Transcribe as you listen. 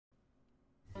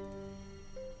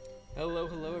Hello,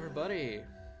 hello everybody!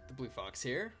 The Blue Fox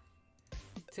here.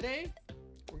 Today,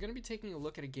 we're going to be taking a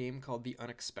look at a game called The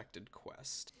Unexpected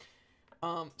Quest.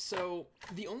 So,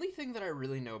 the only thing that I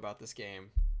really know about this game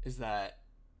is that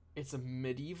it's a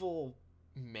medieval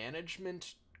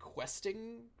management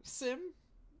questing sim.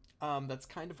 That's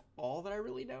kind of all that I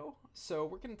really know. So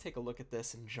we're going to take a look at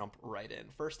this and jump right in.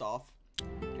 First off,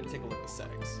 we're going to take a look at the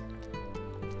settings.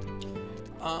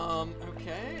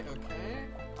 Okay.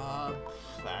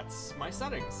 That's my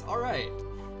settings. Alright.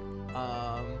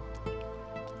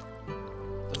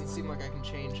 Doesn't seem like I can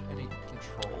change any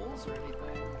controls or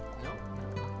anything. Nope,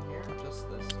 nothing here, just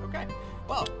this. Okay,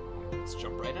 well, let's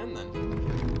jump right in then.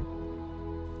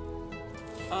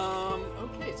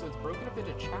 Okay, so it's broken up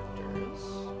into chapters.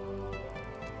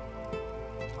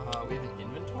 We have an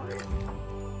inventory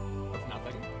of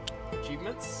nothing.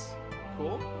 Achievements.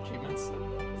 Cool. Achievements.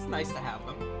 It's nice to have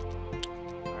them.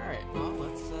 Alright, well,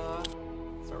 let's start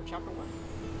with chapter 1.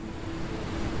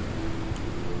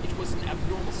 It was an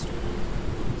abnormal storm.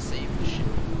 Save the ship.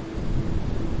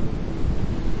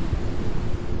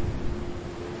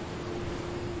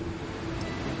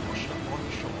 Pushed up on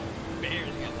the shore.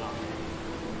 Barely alive.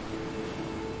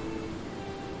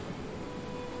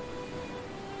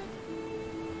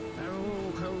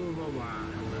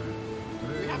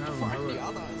 We have to find the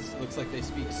others. Looks like they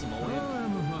speak Samoan.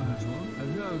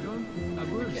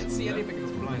 We can't see any because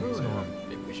of the blinding storm.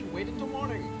 Maybe we should wait until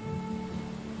morning.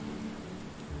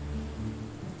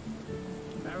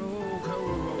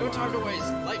 No time to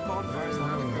waste. Light bonfires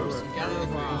along the coast and gather the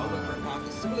crew. I'll look for a path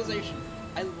to civilization.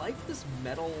 I like this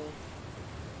metal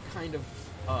kind of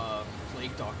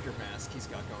plague doctor mask he's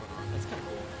got going on. That's kind of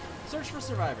cool. Search for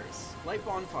survivors. Light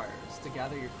bonfires to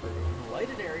gather your crew. In the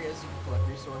lighted areas, you can collect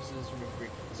resources, remove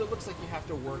grief. So it looks like you have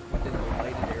to work within the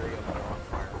lighted area of the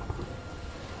bonfire.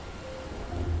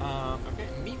 Okay,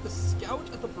 meet the scout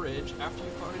at the bridge after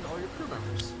you've found all your crew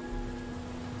members.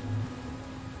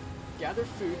 Gather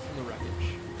food from the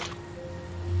wreckage.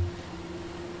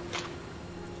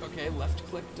 Okay, left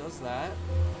click does that.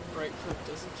 Right click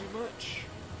doesn't do much.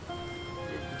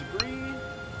 Move the debris.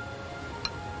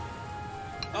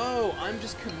 Oh, I'm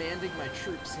just commanding my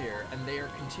troops here, and they are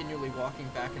continually walking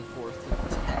back and forth to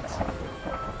the tent.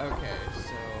 Okay,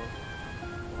 so...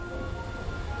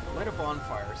 light a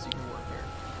bonfire so you can work here.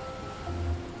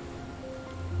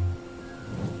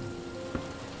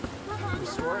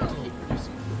 Restore it to keep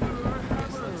producing food. Okay,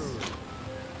 so let's...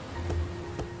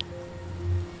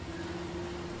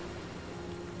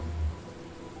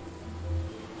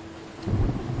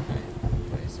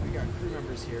 Okay, so we got crew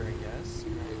members here, I guess.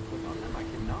 Can I click on them? I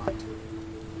cannot.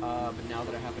 But now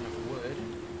that I have enough wood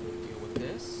to deal with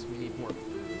this, we need more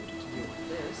food to deal with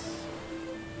this.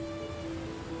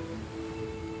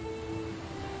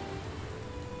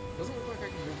 Doesn't look like I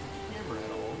can move the camera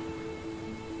at all.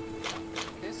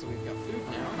 Okay, so we've got food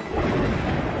now.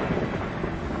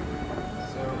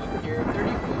 So up here,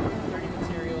 30 food, 30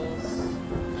 materials.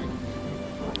 Okay.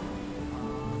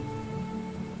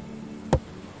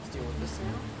 Let's deal with this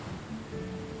now.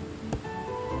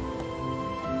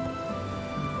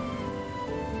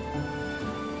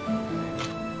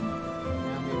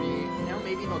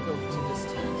 Maybe I'll go to this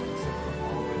tent instead of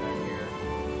all the way back here.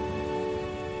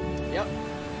 Yep.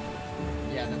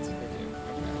 Yeah, that's what they do.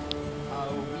 Okay.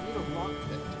 We need a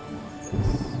lockpick to unlock this.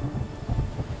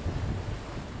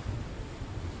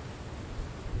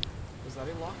 Was that a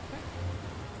lockpick?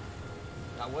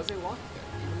 That was a lockpick,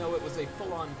 even though it was a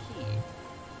full-on key. Okay,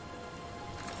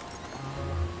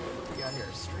 what do we got here?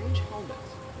 Strange helmet.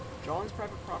 John's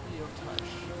private property, don't touch.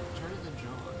 Return it to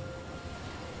John.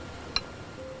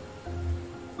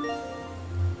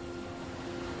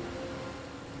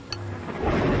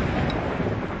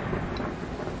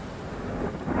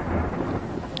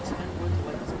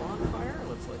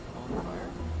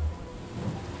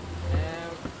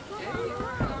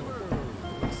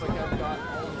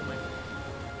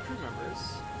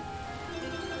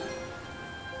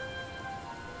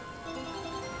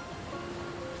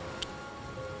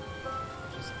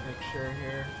 Make sure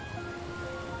here.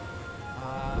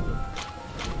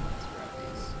 Let's grab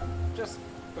these just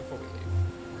before we leave.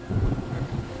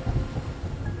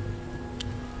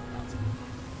 Okay.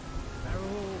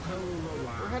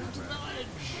 We're headed to the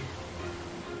village.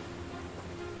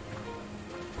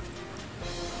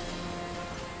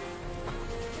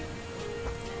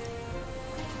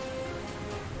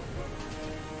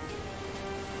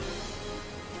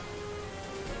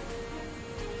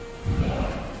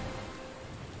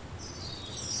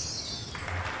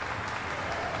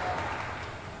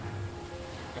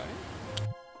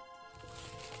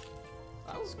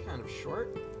 That was kind of short.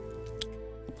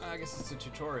 I guess it's a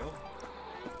tutorial.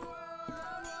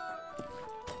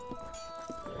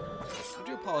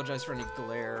 apologize for any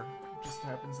glare. It just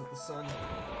happens that the sun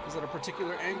is at a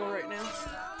particular angle right now.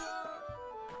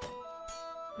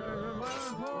 The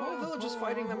whole village is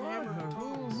fighting them hammered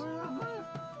tongues. Look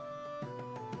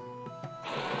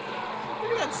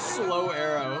at that slow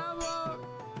arrow.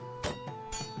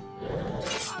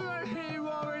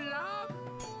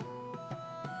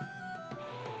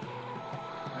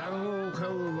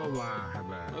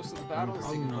 Most of the battle is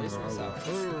taking place in the south.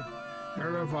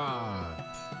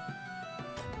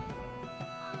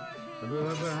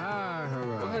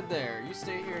 Go ahead there. You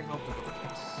stay here and help the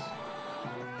villagers.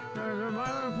 We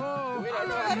don't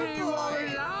know how to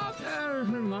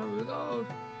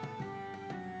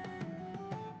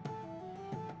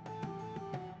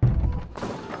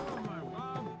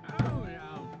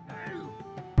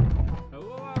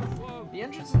The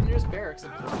entrance to the nearest barracks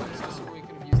had closed, so we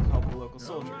could have used the help of the local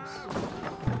soldiers.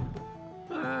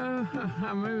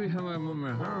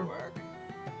 Work.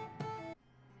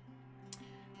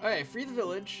 Okay, free the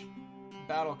village.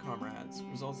 Battle comrades.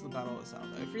 Results of the battle of the south.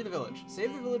 Free the village.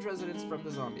 Save the village residents from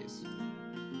the zombies.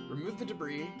 Remove the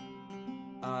debris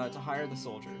to hire the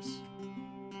soldiers.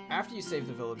 After you save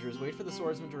the villagers, wait for the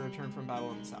swordsmen to return from battle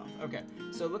in the south. Okay,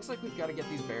 so it looks like we've got to get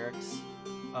these barracks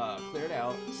cleared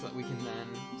out so that we can then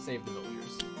save the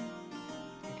villagers.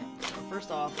 Okay, so first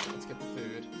off, let's get the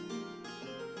food.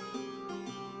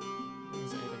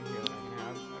 Is there anything here that I can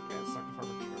have? Okay, let's talk to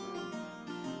Farmer Trevor.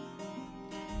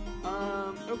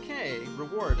 Okay,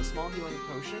 reward, a small healing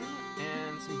potion,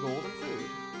 and some gold and food.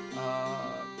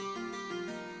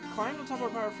 Climb on top of our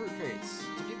power fruit crates.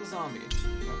 Defeat the zombie.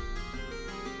 Okay.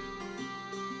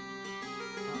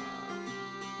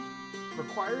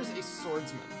 Requires a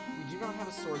swordsman. We do not have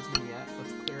a swordsman yet.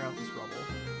 Let's clear out this rubble.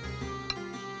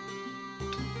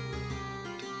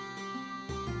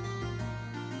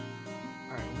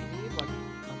 Alright, we need like a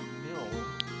mill.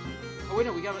 Oh wait,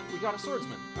 no, we got a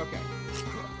swordsman. Okay.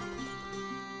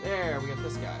 There, we got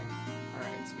this guy.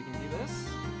 Alright, so we can do this.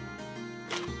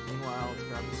 Meanwhile, let's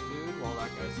grab this food while that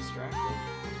guy's distracted.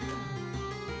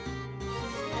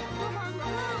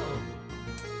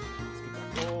 Let's get that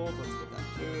gold, let's get that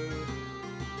food.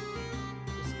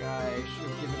 This guy should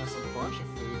have given us a bunch of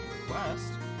food for the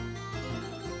quest.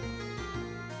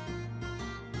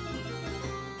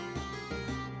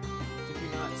 Did we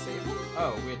not save him?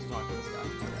 Oh, we had to talk to this guy.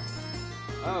 Okay.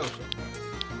 Oh, shit.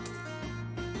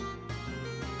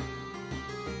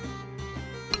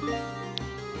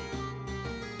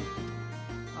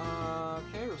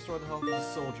 Okay, restore the health of the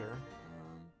soldier.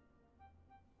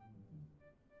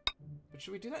 But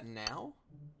should we do that now?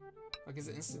 Like, is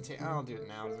it instantaneous? I'll do it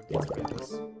now. Does it get rid of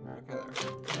this? Okay,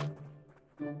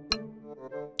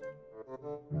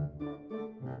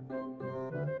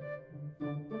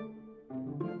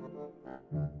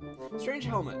 there. Strange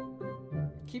helmet.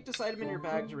 Keep this item in your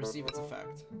bag to receive its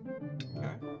effect.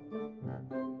 Okay.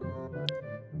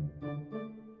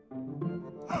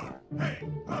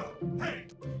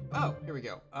 Oh, here we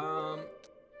go.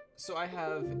 So I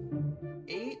have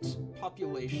 8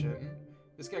 population.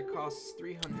 This guy costs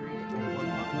 300 and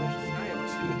 1 population. So now I have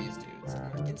 2 of these dudes.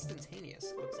 And instantaneous,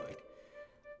 it looks like.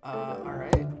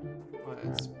 Alright.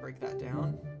 Let's break that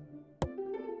down.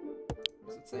 What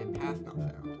does it say? Path not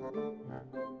found.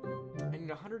 I need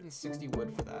 160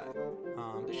 wood for that.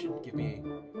 This should give me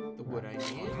the wood I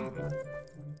need.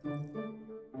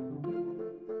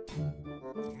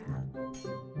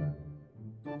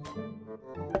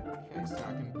 Okay, so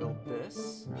I can build this.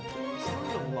 Still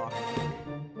need a lock.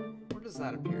 Where does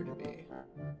that appear to be?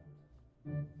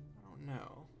 I don't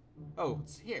know. Oh,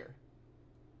 it's here.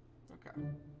 Okay.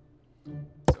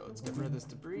 So let's get rid of this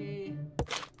debris.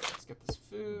 Let's get this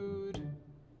food.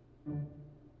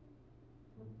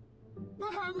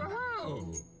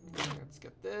 Let's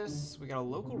get this. We got a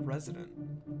local resident.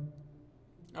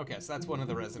 Okay, so that's one of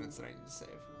the residents that I need to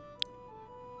save.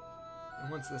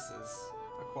 And once this is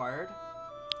acquired, I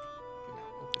can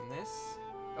now open this.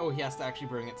 Oh, he has to actually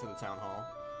bring it to the town hall.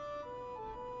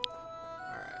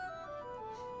 Alright.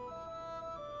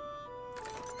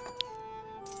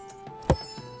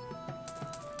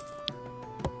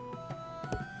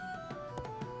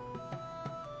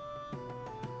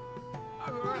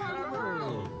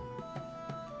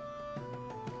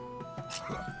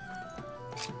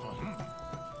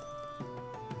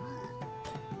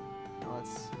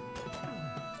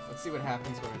 Let's see what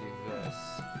happens when I do this.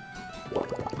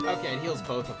 Okay, it heals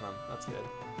both of them. That's good.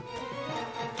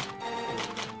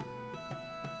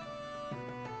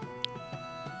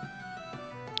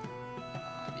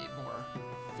 I need more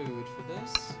food for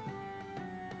this.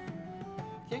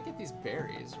 Can't get these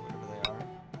berries or whatever they are.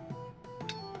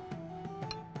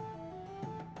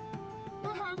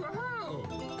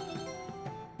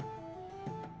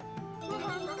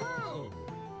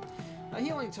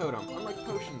 healing totem. Unlike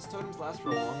potions, totems last for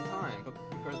a long time,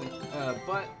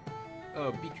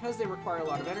 because they require a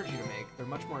lot of energy to make, they're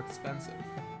much more expensive.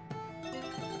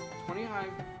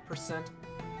 25%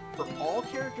 for all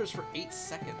characters for 8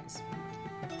 seconds.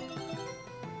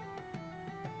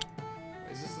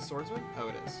 Is this the swordsman? Oh,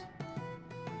 it is.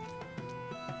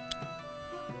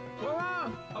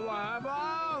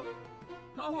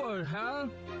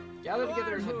 Gather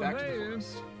together and head back to the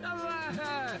forest.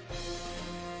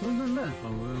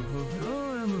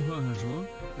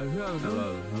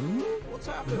 What's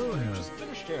happening? You just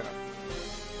finished here.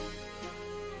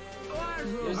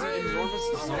 There's an enormous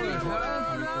zombie horde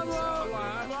coming from the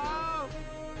south.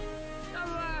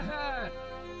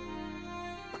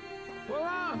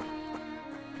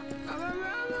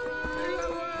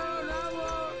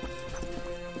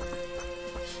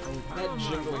 That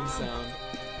jiggling sound.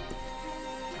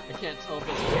 I can't tell if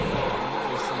it's jiggling or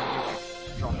there's somebody like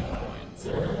dropping coins.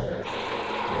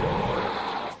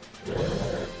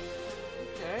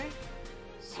 Okay,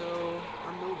 so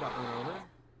our mill got run over.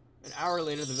 An hour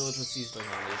later, the village was seized by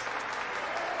zombies.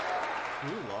 2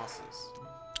 losses.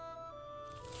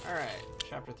 Alright,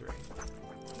 chapter 3.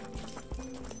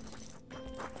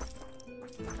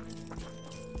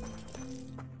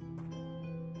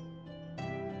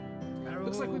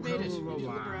 Looks like we made it. We need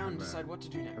to look around and decide what to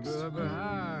do next.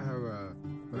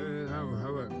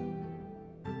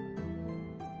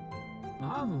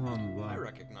 I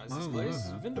recognize this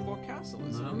place. Vindabor Castle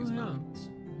is in these mountains.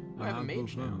 I have a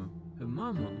mage now. I don't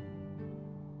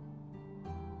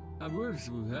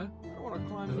want to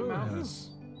climb the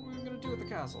mountains. What are we going to do with the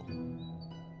castle?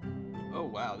 Oh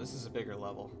wow, this is a bigger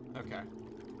level. Okay.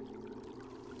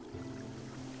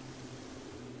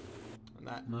 And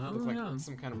that looked like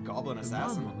some kind of goblin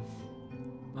assassin.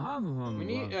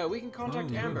 We can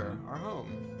contact Amber, our home.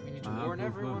 We need to warn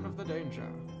everyone of the danger.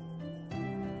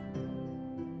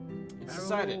 It's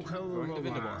decided. Going to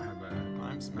Vindabor.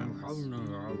 Climb some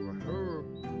mountains.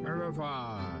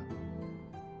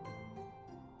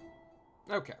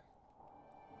 Okay.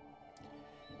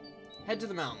 Head to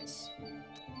the mountains.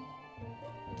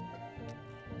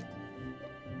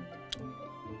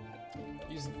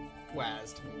 Use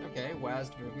WASD. Okay,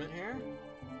 WASD movement here.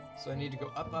 So I need to go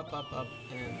up, up, up, up,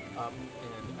 and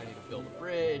I need to build a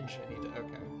bridge. I need to,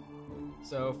 okay.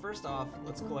 So first off,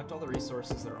 let's collect all the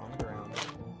resources that are on the ground.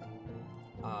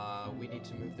 We need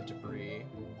to move the debris.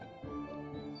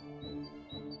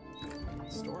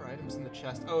 Store items in the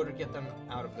chest. Oh, to get them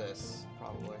out of this,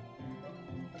 probably.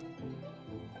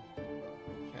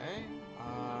 Okay.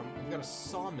 We've got a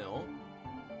sawmill.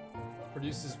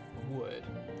 Produces wood.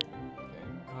 Okay.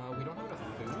 We don't have enough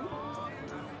food?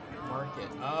 Market.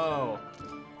 Oh.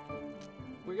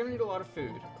 We're gonna need a lot of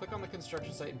food. Click on the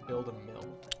construction site and build a mill.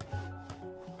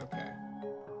 Okay.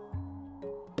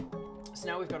 So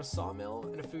now we've got a sawmill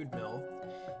and a food mill.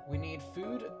 We need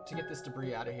food to get this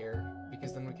debris out of here,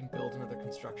 because then we can build another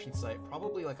construction site,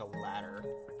 probably like a ladder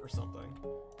or something.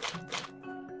 Okay.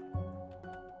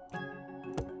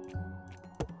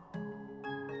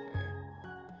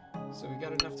 So we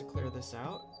got enough to clear this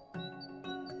out.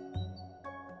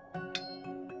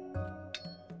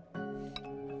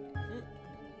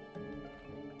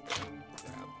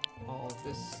 Grab all of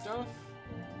this stuff.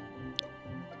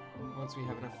 Once we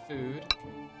have enough food,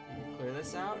 we can clear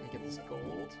this out and get this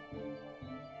gold.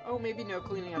 Oh, maybe no,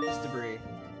 cleaning up this debris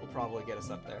will probably get us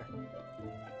up there.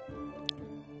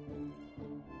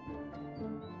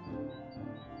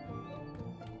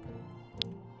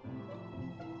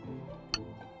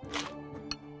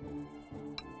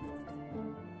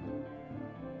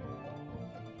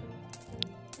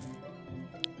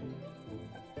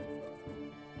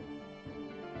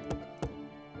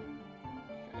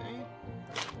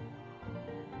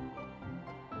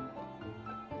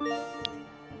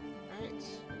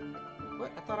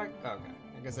 Okay,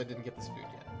 I guess I didn't get this food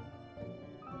yet.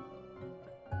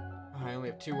 Oh, I only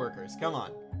have 2 workers. Come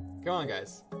on. Come on,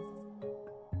 guys.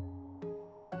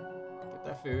 Get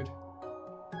that food.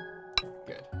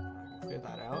 Good. I can clear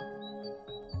that out.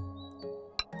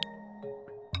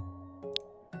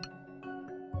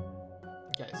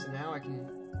 Okay, so now I can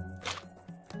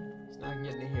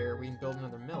get into here. We can build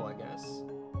another mill, I guess.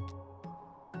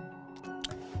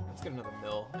 Let's get another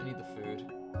mill. I need the food.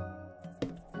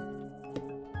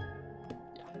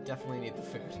 Definitely need the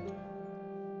food.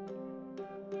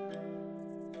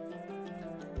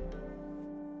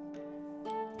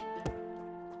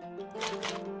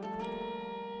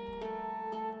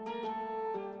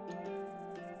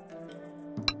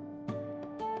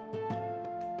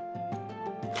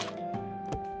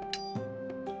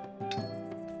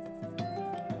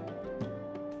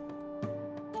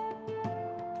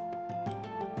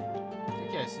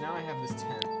 so now I have this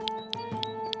tent.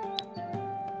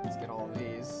 Let's get all of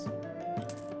these.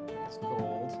 It's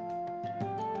gold.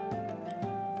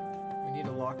 We need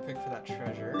a lockpick for that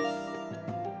treasure.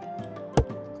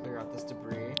 Clear out this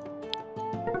debris.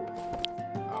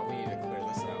 Oh, we need to clear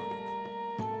this out.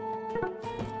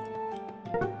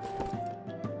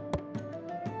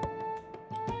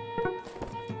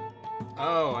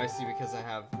 Oh, I see, because I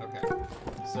have... Okay.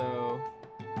 So...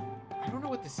 I don't know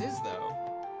what this is, though.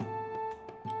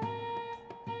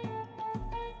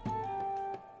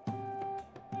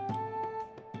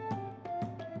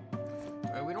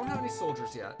 Alright, we don't have any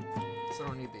soldiers yet, so I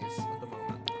don't need these at the moment.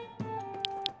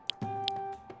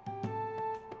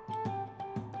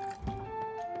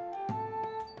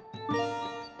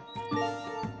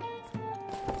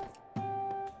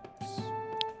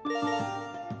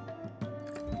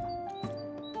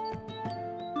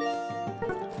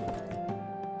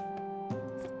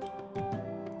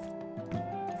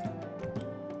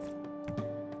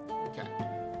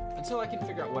 Until I can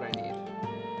figure out what I need.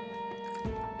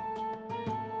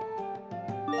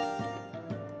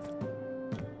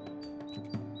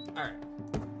 Alright.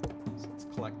 So let's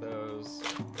collect those,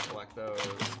 collect those,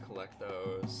 collect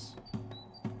those.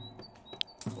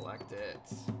 Collect it.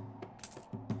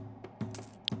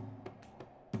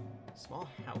 Small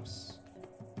house.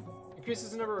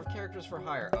 Increases the number of characters for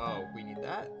hire. Oh, we need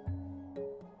that.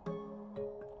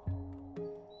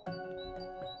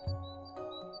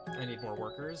 I need more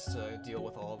workers to deal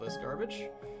with all this garbage.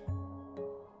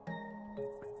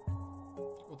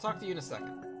 We'll talk to you in a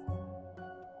second.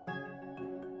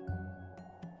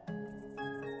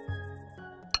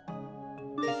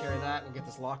 Take care of that. We'll get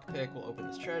this lockpick. We'll open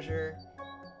this treasure.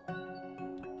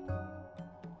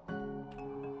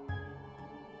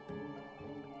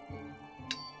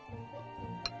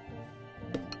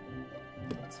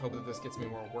 Let's hope that this gets me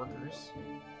more workers.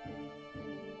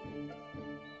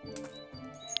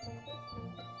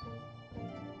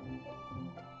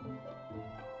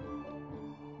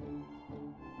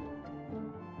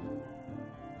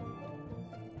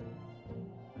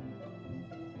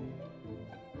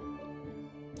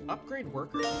 Upgrade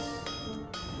workers.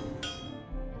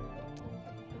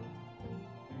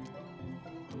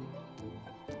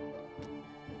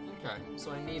 Okay,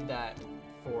 so I need that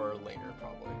for later,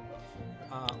 probably.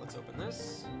 Let's open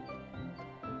this.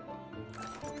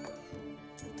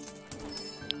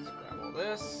 Let's grab all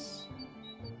this.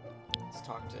 Let's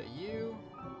talk to you.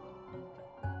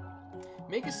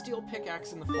 Make a steel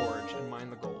pickaxe in the forge and mine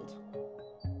the gold.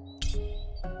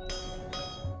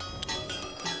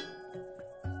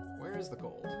 Where's the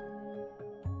gold?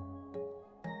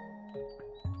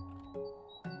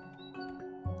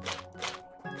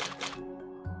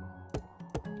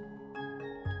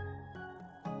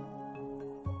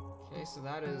 Okay, so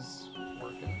that is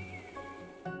working.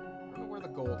 I don't know where the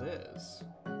gold is.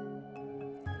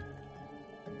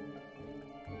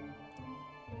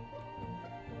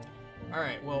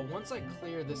 Alright, well, once I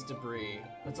clear this debris,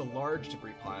 that's a large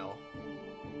debris pile,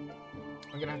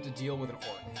 I'm gonna have to deal with an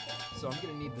orc. So I'm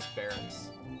gonna need this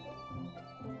barracks.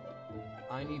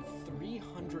 I need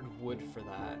 300 wood for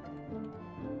that.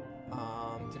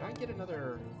 Did I get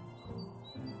another...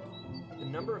 The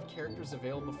number of characters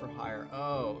available for hire.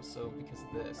 Oh, so because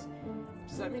of this.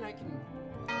 Does that mean I can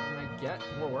I get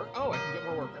more work? Oh, I can get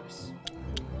more workers.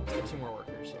 Let's get 2 more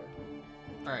workers here.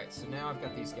 Alright, so now I've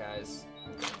got these guys.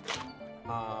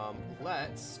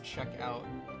 Let's check out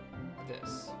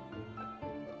this.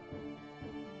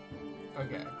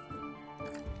 Okay.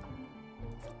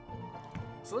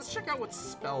 So let's check out what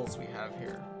spells we have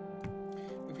here.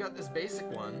 We've got this basic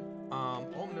one.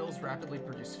 All mills rapidly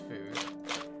produce food.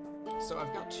 So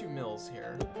I've got 2 mills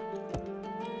here.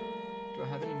 Do I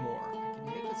have any more? I can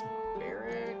make this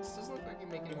barracks. Doesn't look like I can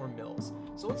make any more mills.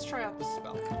 So let's try out this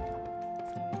spell.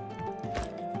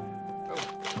 Oh,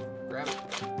 grab it.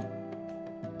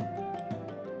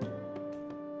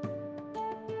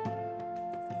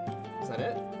 Is that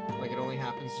it? Like it only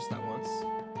happens just that once?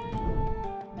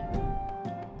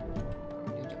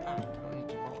 I don't need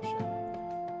to demolish it.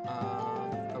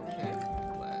 Okay,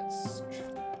 let's...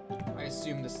 I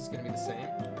assume this is going to be the same.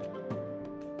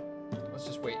 Let's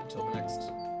just wait until the next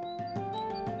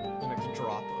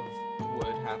drop of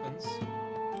wood happens.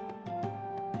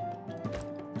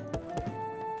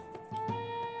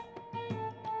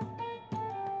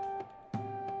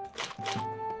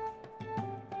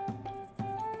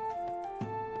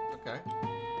 Okay.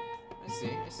 I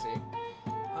see.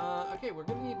 Okay, we're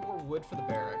gonna need more wood for the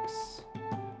barracks.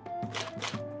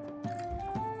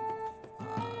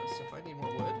 So if I need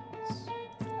more wood, let's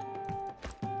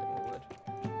get more wood.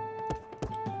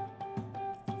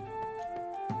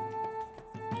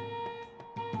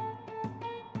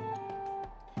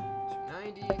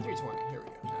 390, 320. Here we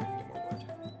go. Now I can get more wood.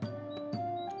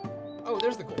 Oh,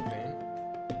 there's the gold vein.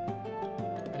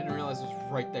 I didn't realize it was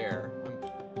right there.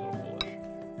 I'm a little foolish.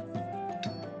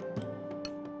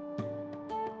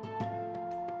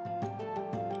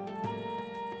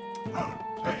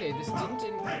 Okay, this didn't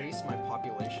increase my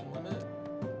population limit,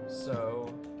 so...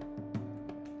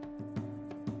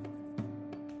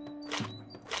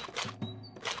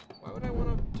 Why would I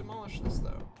want to demolish this,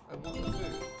 though? I want the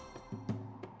food.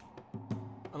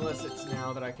 Unless it's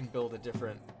now that I can build a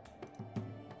different... I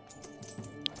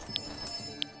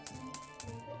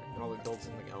can probably build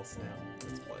something else now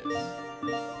in its place.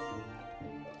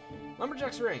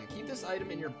 Lumberjack's ring. Keep this item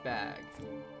in your bag.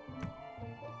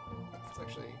 It's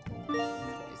actually... these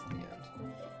at the end.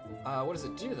 What does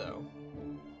it do, though?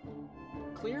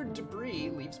 Cleared debris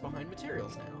leaves behind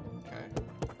materials now. Okay.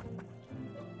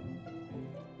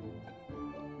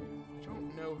 I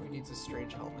don't know who needs a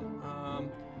strange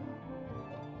helmet.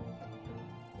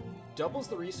 Doubles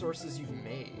the resources you've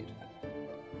made.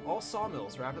 All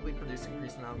sawmills rapidly produce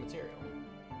increased amount of material.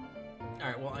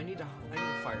 Alright, well, I need to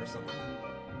fire someone.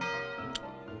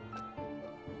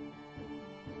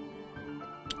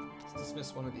 Let's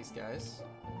dismiss one of these guys.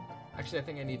 Actually, I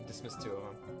think I need to dismiss two of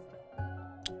them.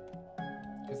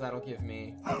 Because that'll give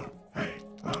me the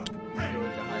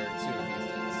ability to hire two of these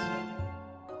guys.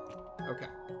 Okay.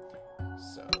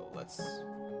 So, let's...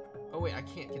 Oh, wait, I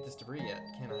can't get this debris yet,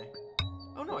 can I?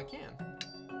 Oh, no, I can.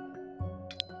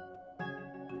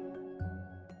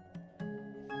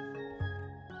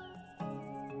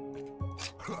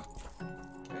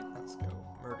 Okay, let's go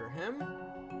murder him.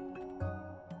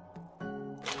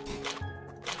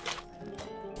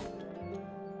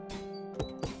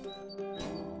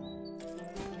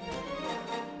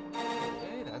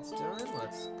 Okay, that's done.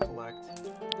 Let's collect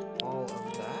all of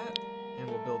that, and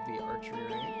we'll build the archery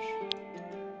range.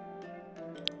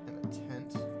 And the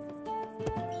tent.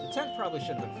 The tent probably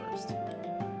should have been first.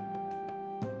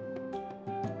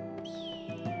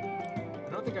 I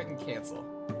don't think I can cancel.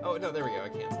 Oh, no, there we go, I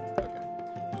canceled. Okay.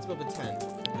 Let's build the tent,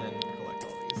 and then collect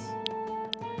all these.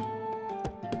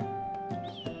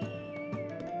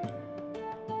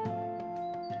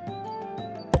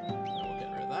 We'll get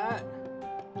rid of that.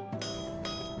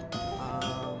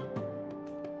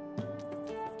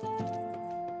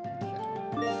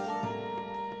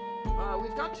 Okay.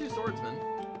 We've got two swordsmen.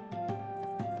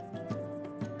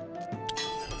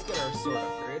 Let's get our sword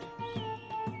upgrade.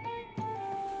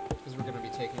 Because we're going to be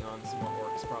taking on some more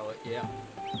orcs, probably. Yeah.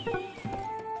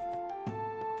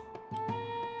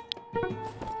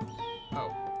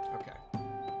 Oh, okay.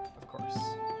 Of course.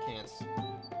 Can't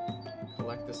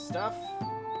collect this stuff.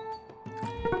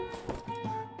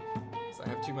 Because I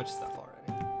have too much stuff already.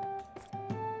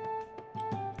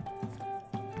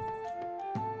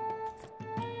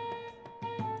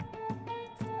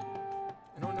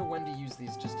 I don't know when to use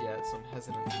these just yet, so I'm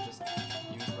hesitant to just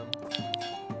use them.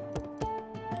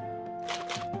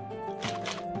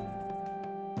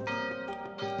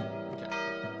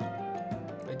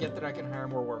 I get that I can hire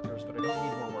more workers, but I don't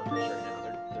need more workers right now.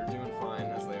 They're doing fine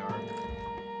as they are.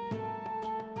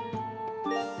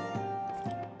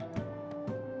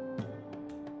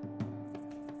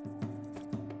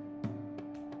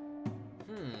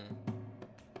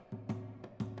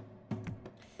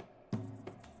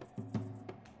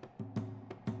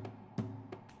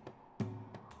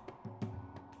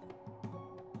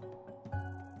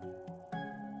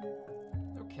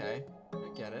 Okay,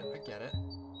 I get it, I get it.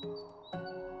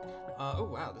 Oh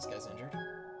wow, this guy's injured.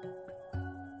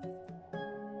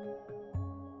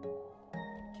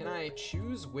 Can I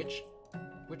choose which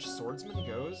swordsman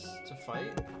goes to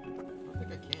fight? I don't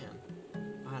think I can.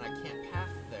 And I can't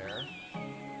path there.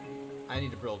 I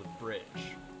need to build a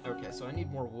bridge. Okay, so I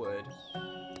need more wood.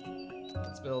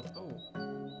 Let's build... Oh.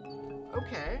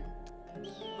 Okay.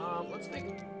 Let's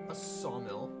make a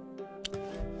sawmill.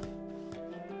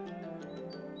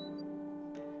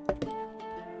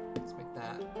 Let's make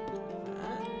that.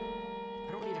 That.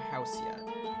 I don't need a house yet.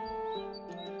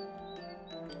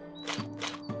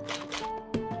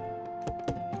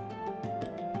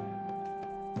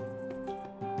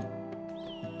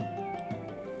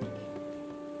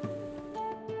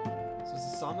 So is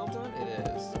the sawmill done? It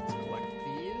is. Let's collect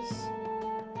these.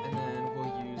 And then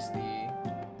we'll use the...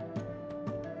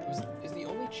 Is the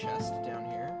only chest down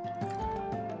here?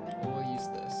 We'll use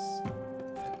this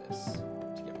and this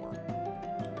to get more.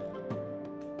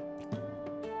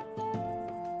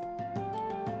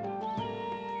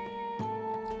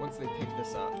 Once they pick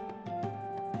this up,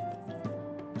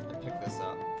 and pick this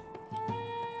up.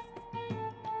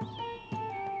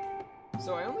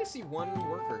 So I only see one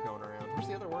worker going around. Where's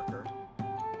the other worker?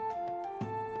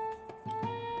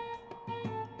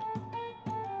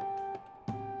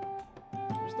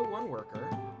 There's the one worker.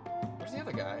 Where's the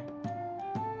other guy?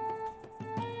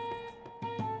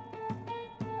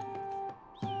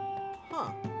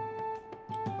 Huh.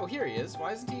 Oh, here he is.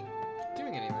 Why isn't he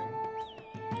doing anything?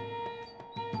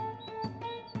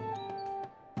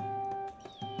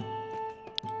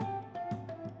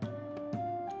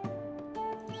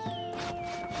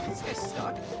 Is this guy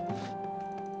stuck?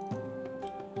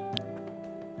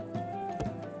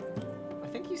 I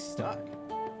think he's stuck.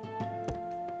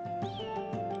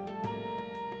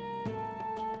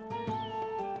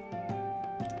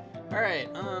 Alright,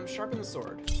 sharpen the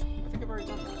sword. I think I've already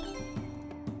done that.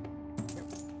 Yep.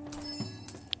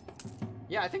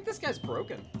 Yeah, I think this guy's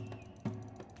broken.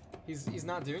 He's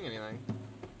not doing anything.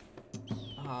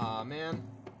 Aw, man.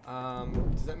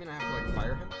 Does that mean I have to, like,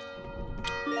 fire him?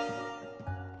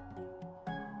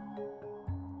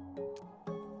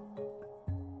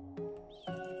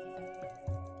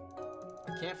 I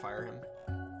can't fire him.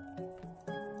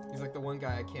 He's like the one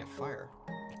guy I can't fire.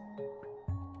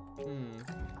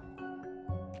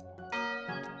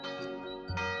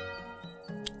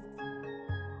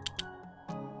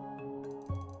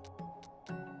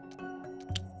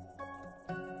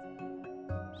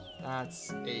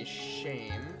 That's a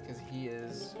shame, because he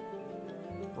is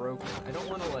broken. I don't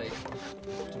want to, like,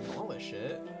 demolish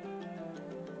it.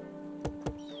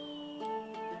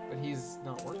 But he's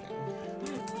not working.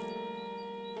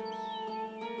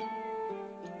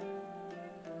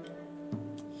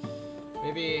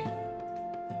 Maybe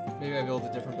I build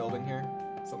a different building here.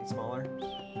 Something smaller.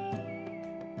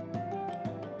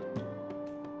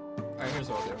 Alright, here's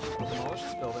what I'll do. I'll demolish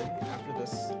this building after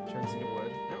this turns into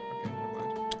wood. No, okay, never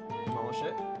mind. Demolish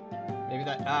it. Maybe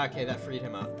that... Ah, okay, that freed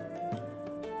him up.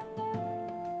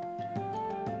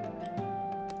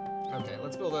 Okay,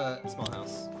 let's build a small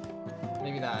house.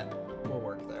 Maybe that will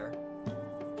work there.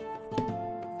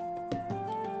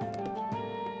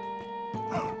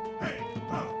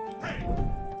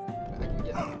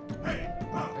 I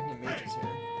can get mages here.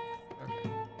 Okay.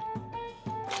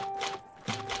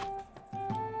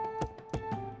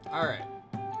 Alright.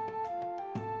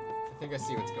 I think I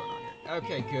see what's going on here.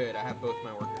 Okay, good. I have both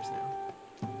my workers now.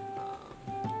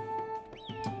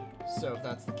 So if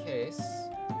that's the case,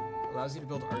 it allows you to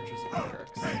build archers and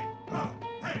clerics. Let's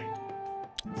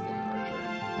get an archer.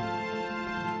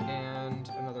 And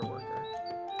another worker.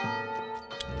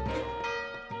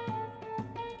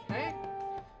 Okay.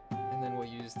 And then we'll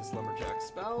use this lumberjack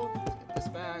spell. Get this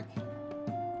back.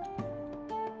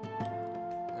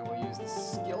 And we'll use the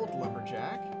skilled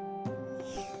lumberjack.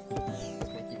 Let's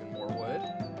make even more wood.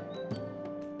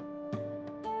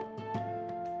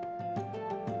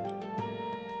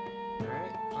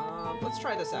 Alright, let's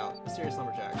try this out. Mysterious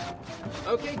lumberjack.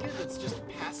 Okay, good. It's just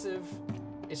passive.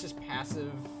 It's just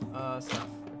passive stuff.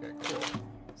 Okay, cool.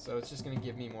 So it's just gonna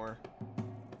give me more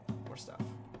stuff.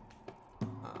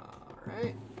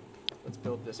 Alright. Let's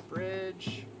build this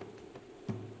bridge.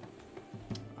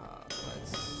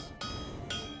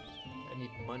 I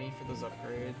need money for those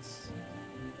upgrades.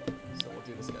 So we'll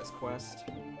do this guy's quest.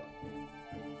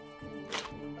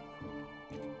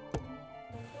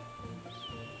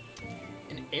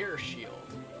 An air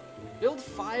shield. Build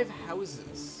 5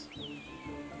 houses.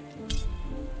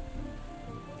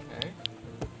 Okay.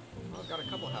 Well, I've got a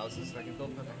couple houses, and I can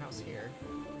build another house here.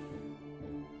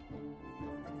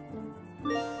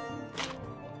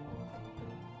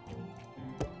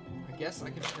 I guess I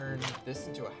could turn this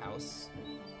into a house.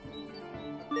 I need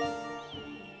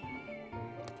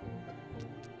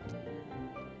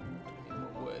more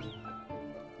wood.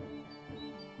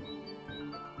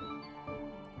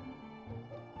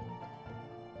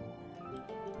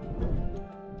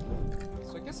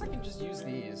 So I guess I can just use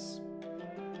these.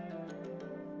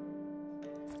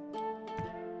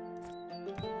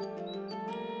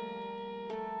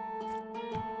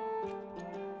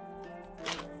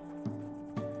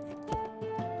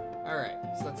 Alright,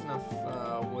 so that's enough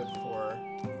wood for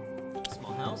a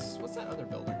small house. What's that other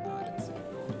building? Oh, I didn't see it. Okay.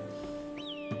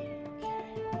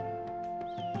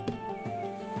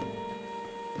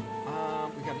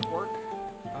 We got an orc.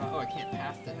 Oh, I can't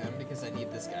path to him because I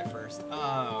need this guy first.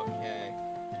 Oh, okay.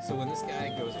 So when this guy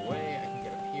goes away, I can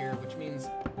get up here, which means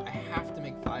I have to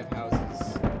make 5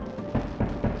 houses.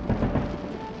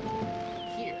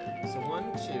 Here. So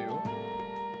 1, 2,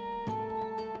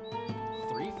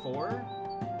 3, 4,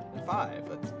 and 5.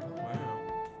 That's... Oh, wow.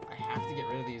 I have to get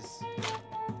rid of these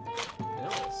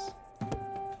mills.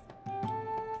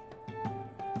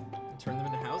 And turn them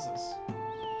into houses.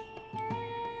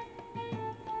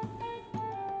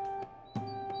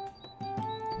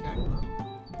 Okay, well,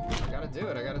 I gotta do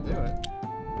it, I gotta do it.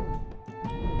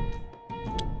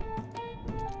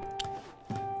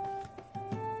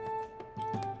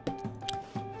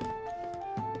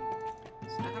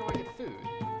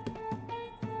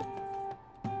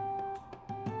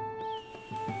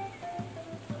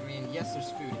 yes,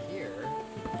 there's food here.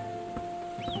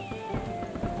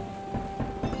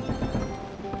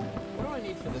 What do I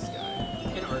need for this guy?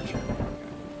 An archer.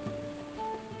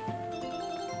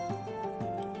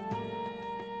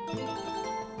 Okay.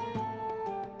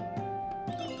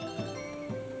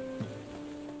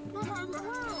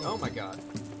 Oh my god.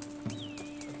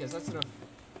 Okay, so that's enough.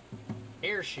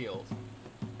 Air shield.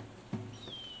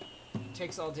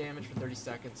 Takes all damage for 30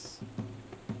 seconds.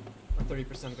 Or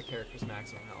 30% of the character's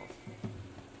maximum health.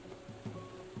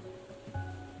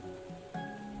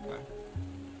 Okay.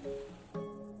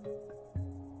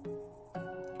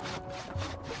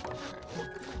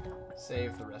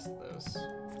 Save the rest of those.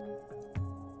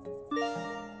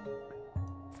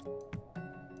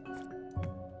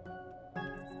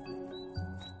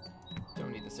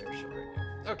 Don't need this air shield right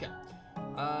now. Okay.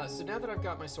 So now that I've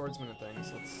got my swordsman and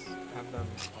things, let's have them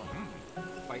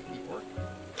fight the orc.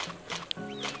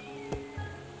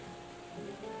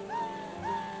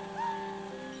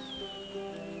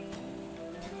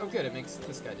 Oh good, it makes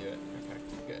this guy do it. Okay,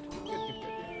 good. Good.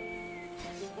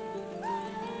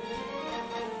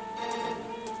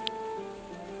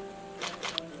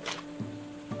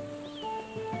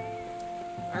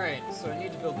 Alright, so I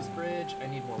need to build this bridge, I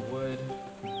need more wood.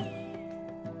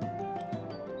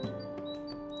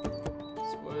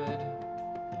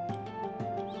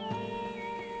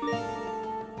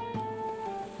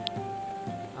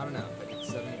 I don't know, but I need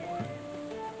 70 more.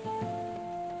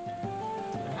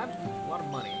 I have a lot of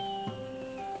money,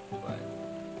 but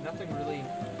nothing really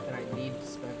that I need to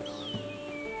spend it on.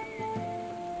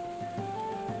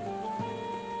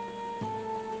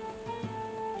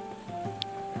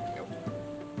 There we go.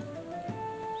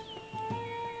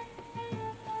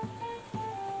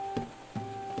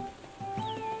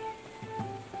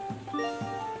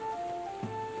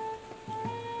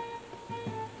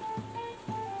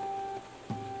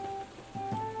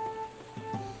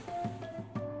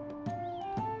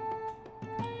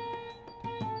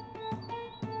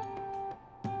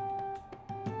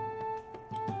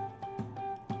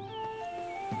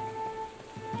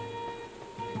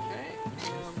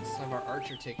 Let's have our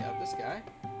archer take out this guy.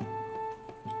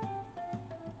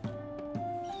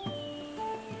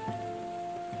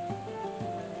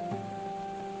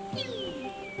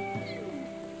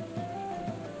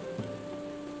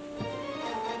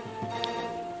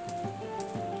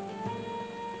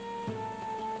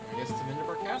 I guess it's the end of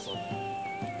our castle.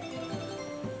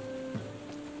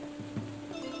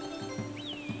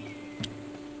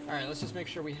 Alright, let's just make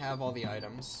sure we have all the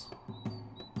items.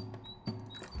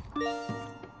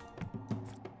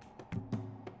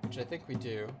 Which I think we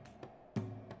do.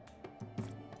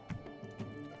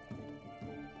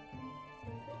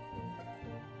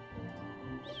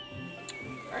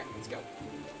 Alright, let's go.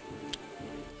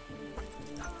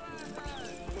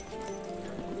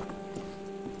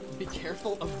 Be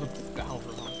careful of the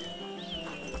Balrog.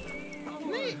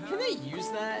 Can they use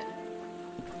that?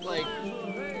 Like,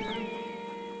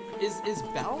 is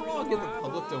Balrog in the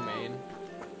public domain?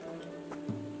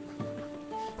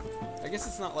 I guess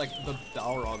it's not like the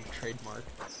Balrog trademark.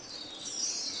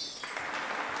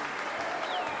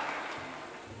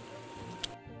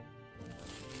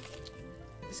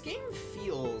 This game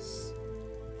feels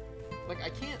like I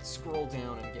can't scroll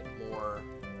down and get more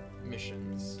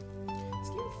missions. This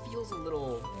game feels a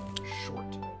little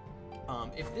short.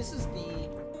 If this is the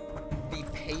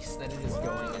pace that it is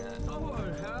going at,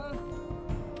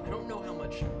 I don't know how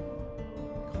much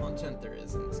content there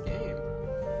is in this game.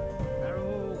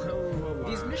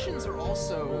 These missions are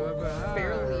also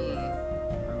fairly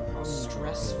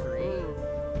stress-free.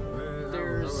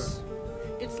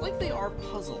 It's like they are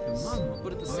puzzles,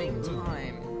 but at the same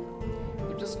time,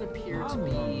 there doesn't appear to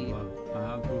be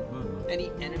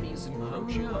any enemies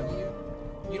encroaching on you.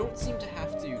 You don't seem to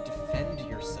have to defend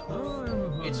yourself.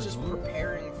 It's just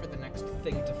preparing for the next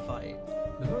thing to fight,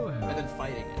 and then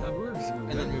fighting it,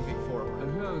 and then moving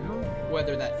forward.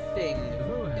 Whether that thing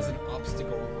is an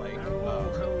obstacle like, you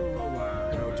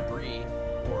know, debris,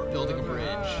 or building a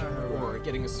bridge, or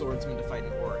getting a swordsman to fight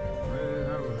an orc.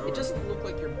 It doesn't look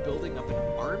like you're building up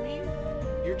an army.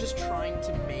 You're just trying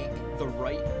to make the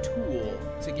right tool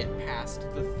to get past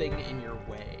the thing in your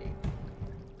way.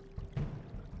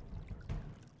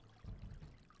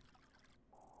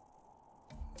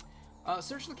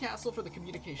 Search the castle for the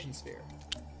communication sphere.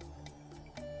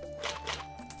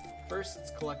 First,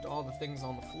 let's collect all the things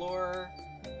on the floor.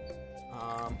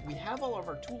 We have all of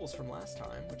our tools from last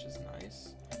time, which is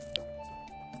nice.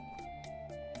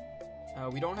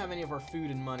 We don't have any of our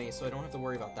food and money, so I don't have to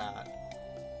worry about that.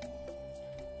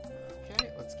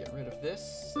 Okay, let's get rid of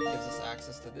this. It gives us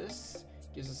access to this.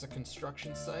 Gives us a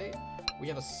construction site. We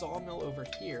have a sawmill over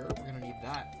here. We're gonna need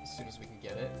that as soon as we can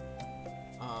get it.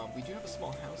 We do have a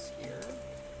small house here.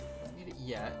 Don't need it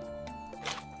yet.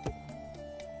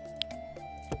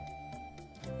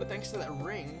 But thanks to that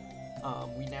ring,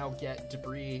 we now get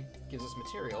debris, gives us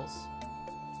materials.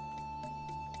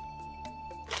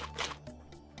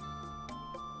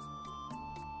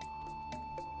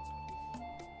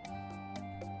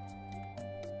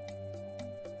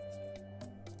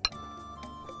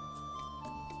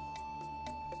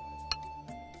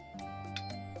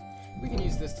 We can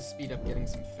use this to speed up getting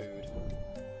some food.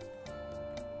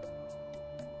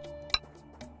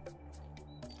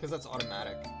 Because that's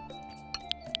automatic.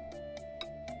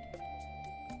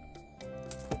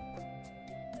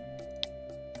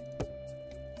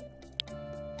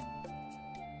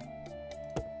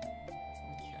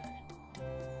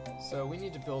 So we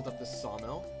need to build up this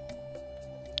sawmill.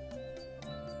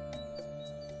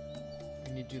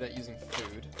 We need to do that using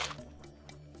food.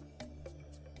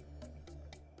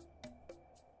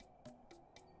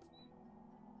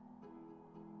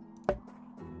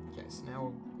 Okay, so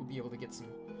now we'll be able to get some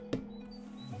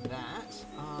of that.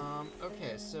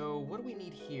 Okay, so what do we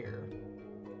need here?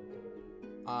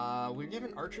 We have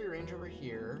an archery range over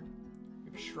here.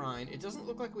 We have a shrine. It doesn't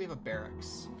look like we have a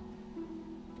barracks.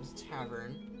 There's a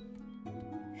tavern.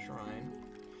 Shrine.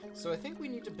 So I think we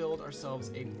need to build ourselves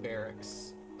a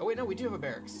barracks. Oh wait, no, we do have a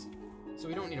barracks. So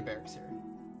we don't need a barracks here.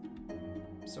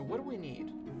 So what do we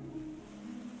need?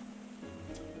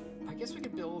 I guess we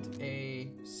could build a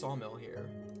sawmill here.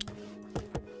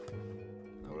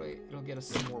 That way it'll get us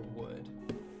some more wood.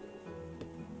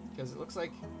 Because it looks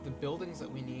like the buildings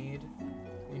that we need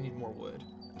more wood.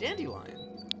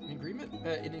 Dandelion!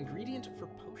 An ingredient for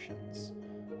potions.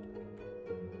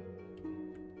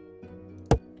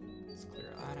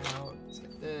 Let's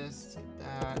get this, let's get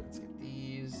that, let's get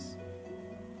these.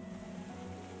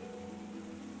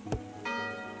 Anything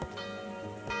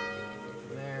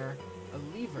from there. A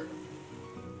lever.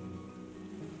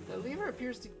 The lever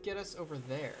appears to get us over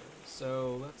there,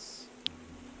 so let's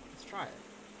try it.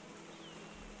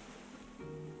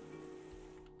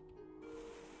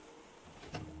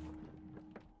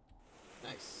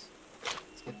 Nice.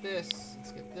 Let's get this,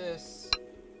 let's get this.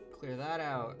 Clear that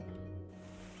out.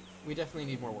 We definitely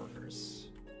need more workers.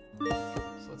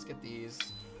 So let's get these.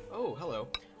 Oh, hello.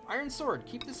 Iron sword.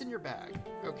 Keep this in your bag.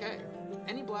 Okay.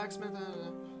 Any blacksmith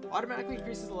automatically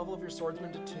increases the level of your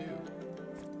swordsman to 2.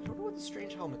 I don't know what the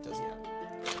strange helmet does yet.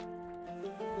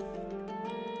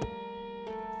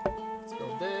 Let's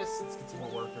build this. Let's get some more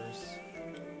workers.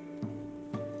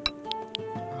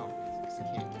 Oh, because I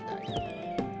can't get that yet.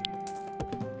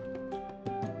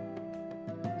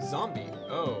 Zombie.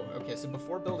 Oh, okay. So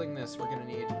before building this, we're gonna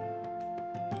need.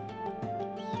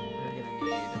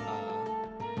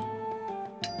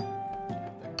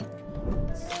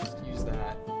 Let's just use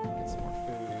that. Get some more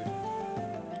food.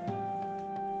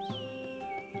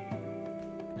 Okay.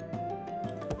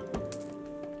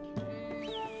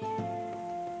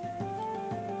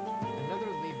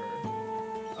 Another lever.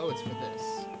 Oh, it's for this.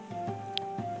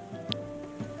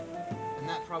 And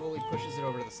that probably pushes it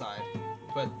over to the side.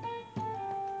 But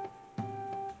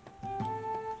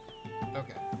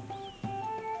okay.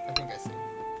 I think I see.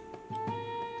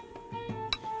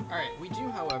 Alright, we do,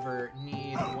 however,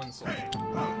 need one soldier.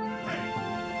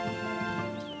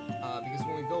 Because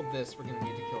when we build this, we're gonna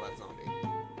need to kill that zombie.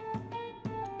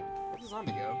 Where'd the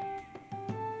zombie go?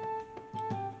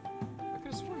 I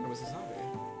could have sworn there was a zombie.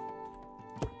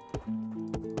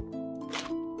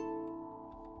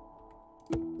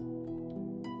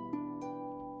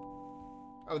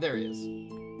 Oh, there he is.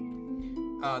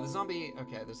 The zombie,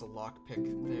 okay, there's a lockpick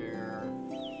there.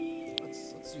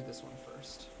 Let's do this one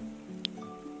first.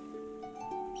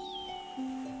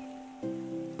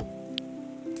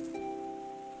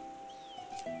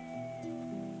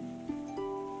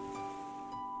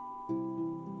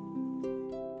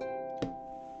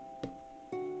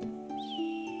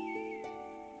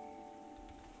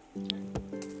 Okay.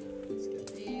 Let's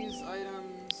get these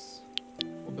items.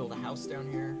 We'll build a house down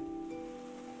here.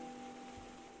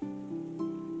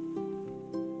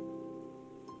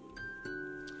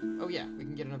 Oh yeah, we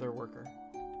can get another worker.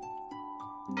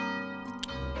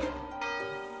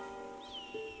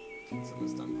 Get some of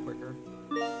this done quicker.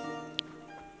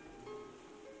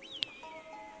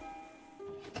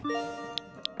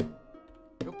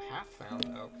 No path found.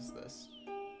 Oh, because this.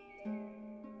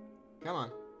 Come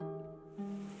on.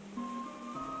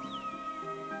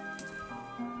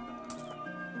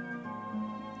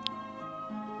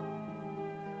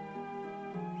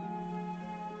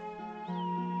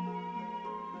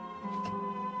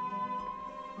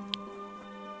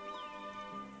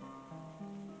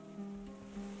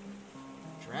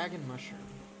 Dragon mushroom.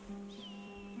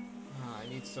 Ah, I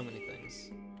need so many things.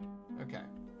 Okay.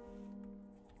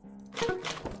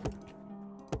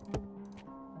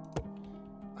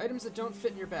 Items that don't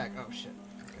fit in your bag. Oh shit.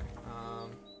 Okay.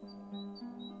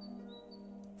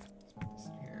 Let's put this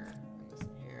in here and this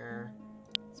in here.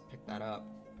 Let's pick that up.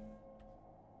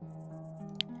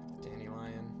 The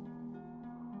dandelion.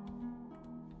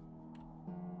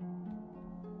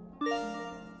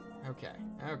 Okay.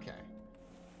 Okay.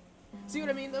 See what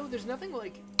I mean though? There's nothing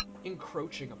like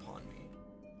encroaching upon me.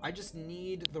 I just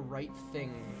need the right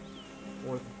thing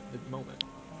for the moment.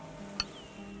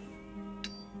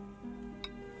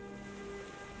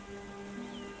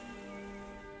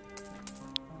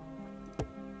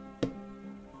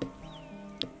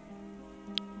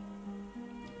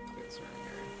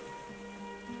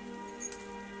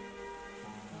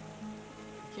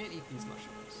 Can't eat these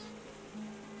mushrooms.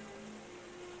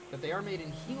 But they are made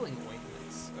in healing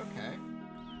ointments. Okay.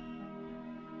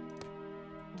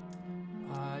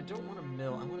 I don't want a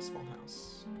mill. I want a small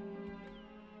house.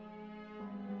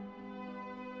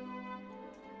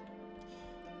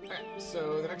 Okay,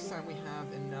 so the next time we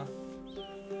have enough...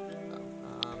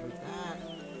 Oh, move that.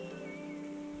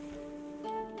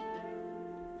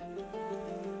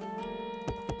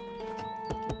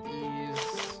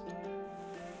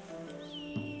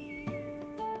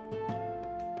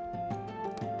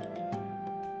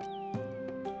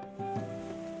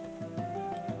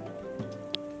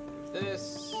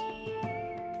 This.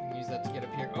 Use that to get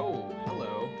up here. Oh,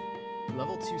 hello.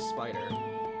 Level 2 spider.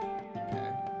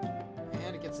 Okay.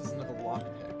 And it gets us another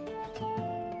lockpick.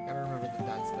 Gotta remember that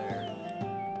that's there.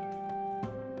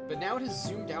 But now it has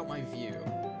zoomed out my view.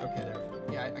 Okay, there.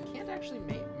 Yeah, I can't actually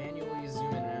manually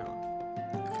zoom in and out.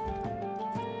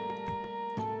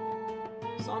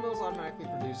 Sawmills automatically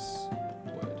produce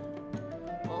wood.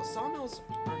 Well, sawmills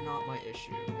are not my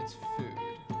issue. It's food.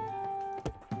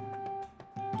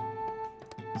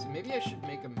 Maybe I should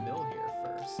make a mill here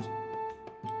first.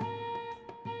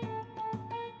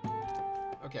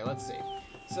 Okay, let's see.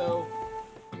 So,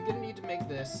 I'm gonna need to make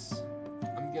this.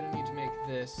 I'm gonna need to make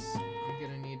this. I'm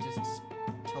gonna need to just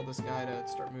tell this guy to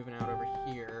start moving out over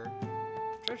here.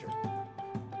 Treasure.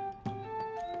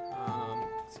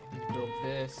 Let's see, I need to build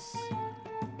this.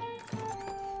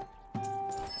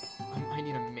 I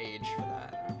need a mage for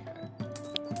that. Okay.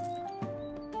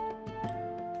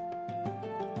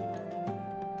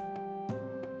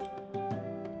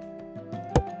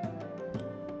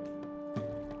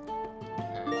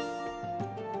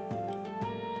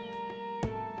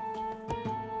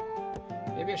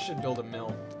 Maybe I should build a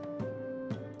mill.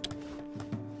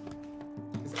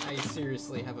 Because I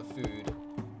seriously have a food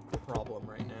problem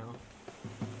right now.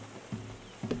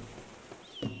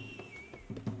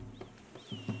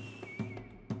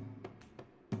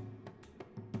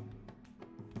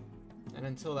 And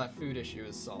until that food issue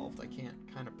is solved, I can't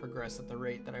kind of progress at the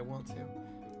rate that I want to.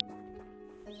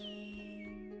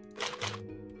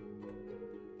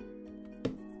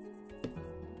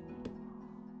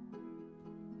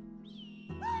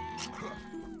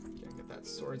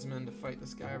 Swordsman to fight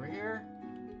this guy over here.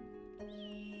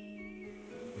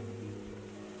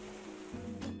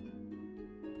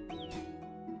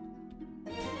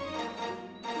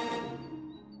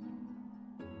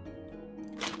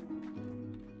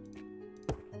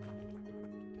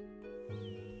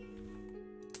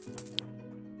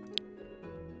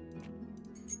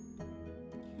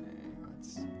 Okay,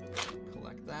 let's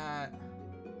collect that.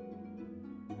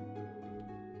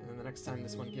 And then the next time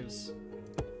this one gives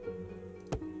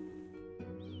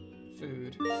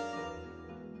food. There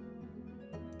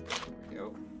we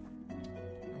go.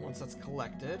 And once that's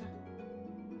collected,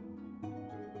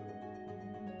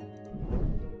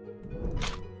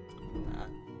 that.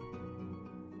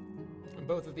 And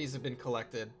both of these have been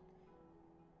collected.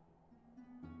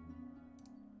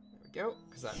 There we go,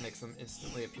 because that makes them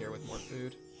instantly appear with more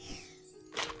food.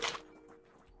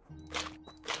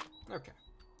 Okay.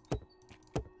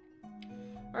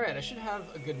 Alright, I should have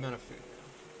a good amount of food.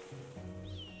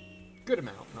 Good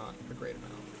amount, not a great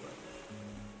amount, but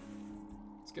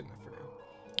it's good enough for now.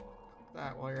 Collect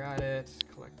that while you're at it.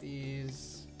 Collect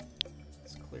these.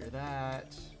 Let's clear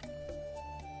that.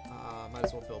 Might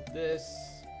as well build this.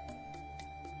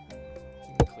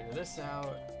 You can clear this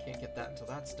out. Can't get that until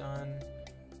that's done.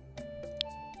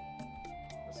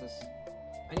 What's this?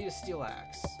 I need a steel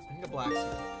axe. I need a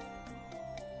blacksmith.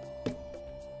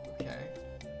 Okay.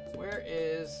 Where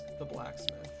is the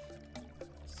blacksmith?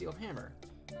 Steel hammer.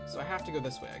 So I have to go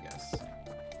this way, I guess.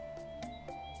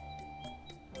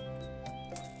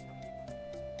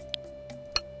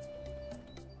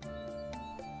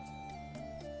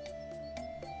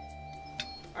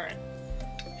 Alright.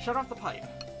 shut off the pipe.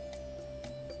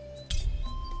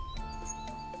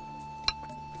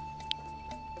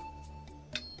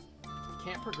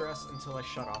 Can't progress until I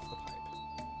shut off the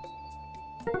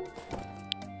pipe.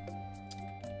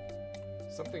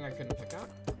 Something I couldn't pick up.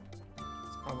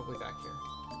 It's probably back here.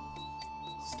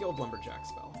 Skilled lumberjack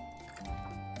spell.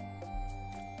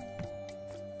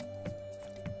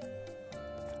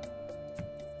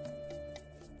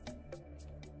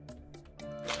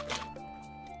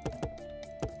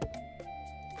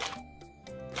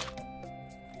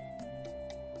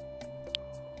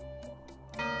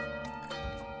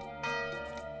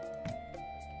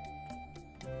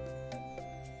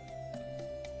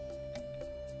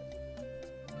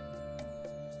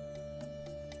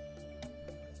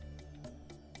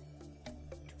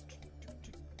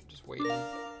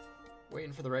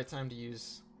 Waiting for the right time to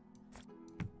use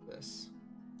this.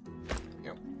 There we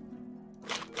go.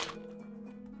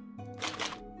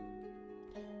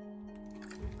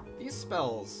 These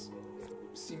spells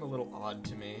seem a little odd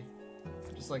to me.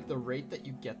 Just like the rate that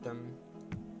you get them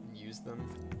and use them.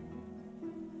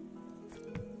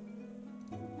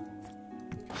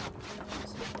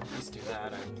 So at least do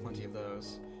that. I have plenty of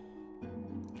those.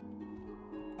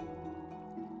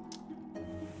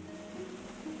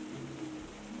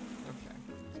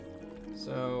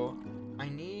 So, I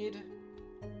need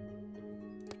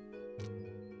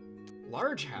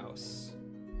large house.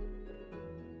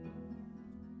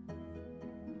 I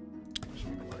should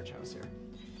make a large house here.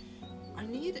 I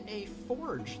need a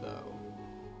forge, though.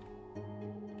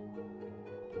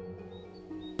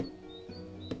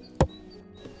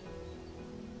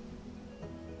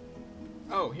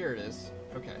 Oh, here it is.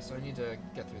 Okay, so I need to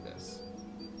get through this.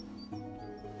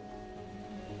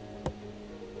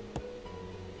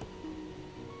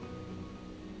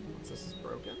 This is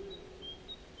broken.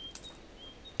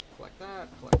 Collect that,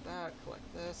 collect that, collect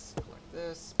this,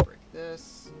 break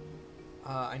this.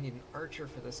 I need an archer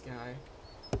for this guy.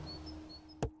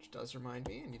 Which does remind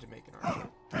me, I need to make an archer.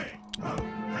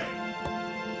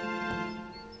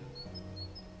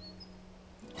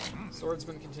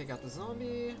 Swordsman can take out the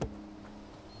zombie.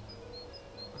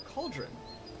 A cauldron.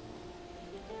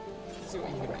 Let's see what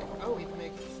he can make. Oh, he can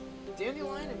make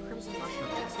dandelion and crimson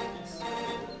mushrooms.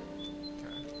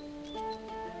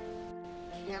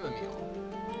 Chamomile.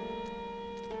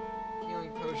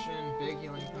 Healing potion, big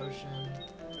healing potion.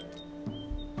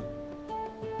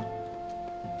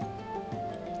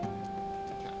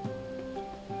 Okay.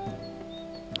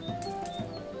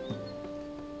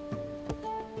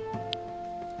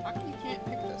 How come you can't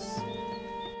pick this?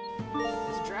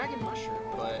 It's a dragon mushroom,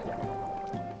 but...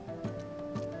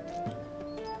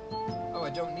 Oh, I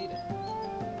don't need it.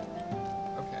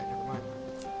 Okay, never mind.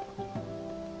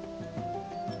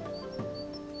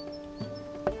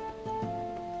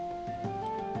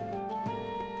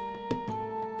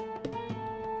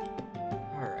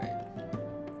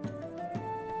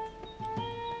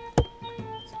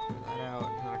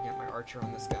 Archer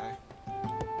on this guy.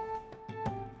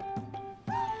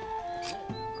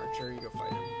 Archer, you go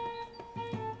fight him.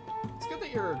 It's good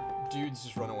that your dudes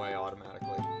just run away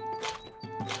automatically.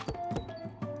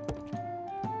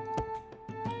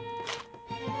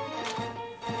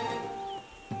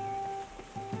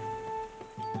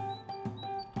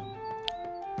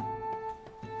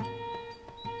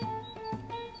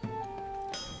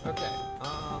 Okay,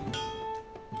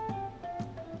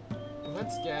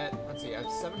 let's see, I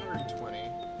have 720.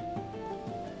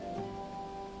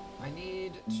 I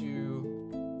need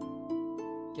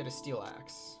to get a steel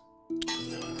axe.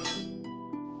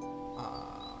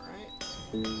 Alright.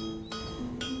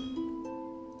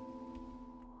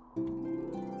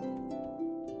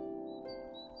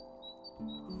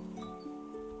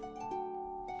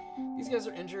 These guys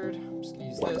are injured. I'm just gonna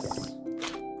use this.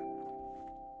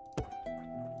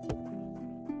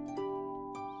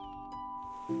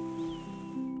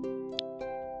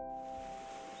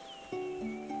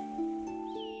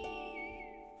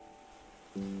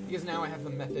 Because now I have the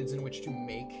methods in which to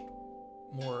make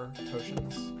more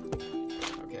potions.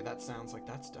 Okay, that sounds like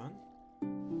that's done.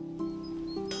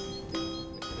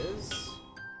 If it is,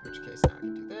 in which case now I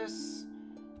can do this.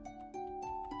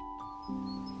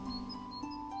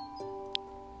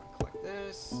 Collect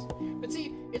this. But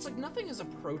see, it's like nothing is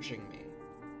approaching me.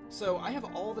 So I have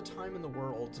all the time in the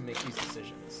world to make these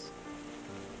decisions.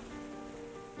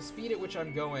 The speed at which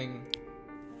I'm going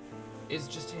is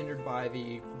just hindered by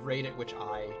the rate at which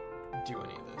I do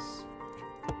any of this.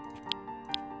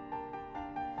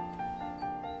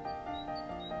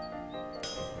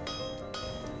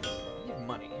 I need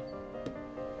money.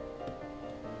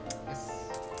 Yes.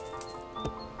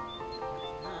 From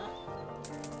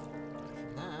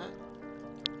that.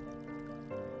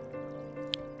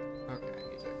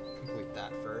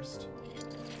 that first.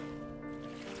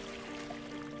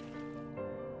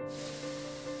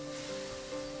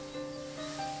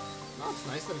 Oh, it's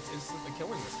nice that it's instantly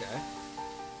killing this guy.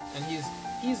 And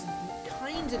he's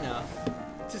kind enough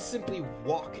to simply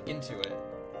walk into it.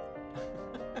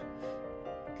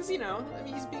 Because, you know, I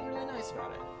mean, he's being really nice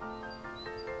about it.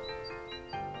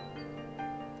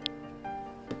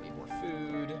 Need more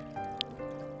food.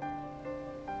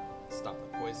 Stop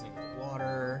the poisoning of the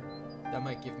water. That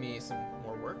might give me some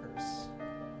more workers,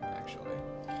 actually.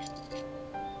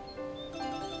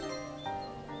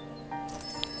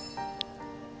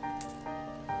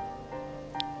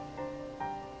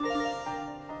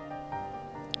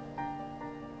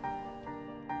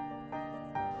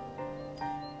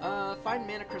 Find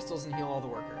mana crystals and heal all the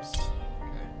workers. Okay,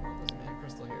 well, there's a mana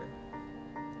crystal here.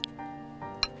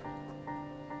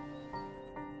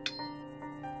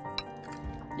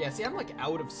 Yeah, see, I'm like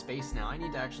out of space now. I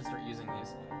need to actually start using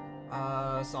these.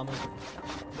 Sawmill.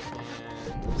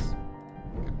 And...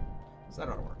 okay, so that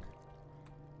ought to work.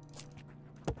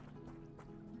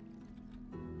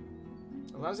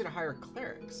 Allows you to hire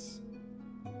clerics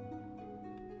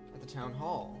at the town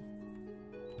hall.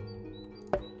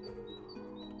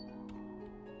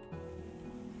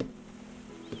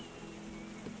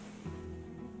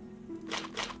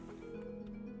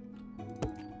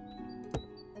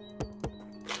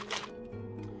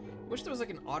 Wish there was like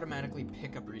an automatically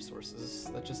pick up resources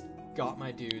that just got my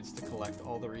dudes to collect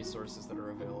all the resources that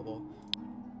are available.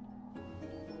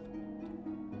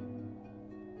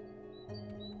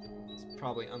 It's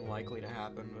probably unlikely to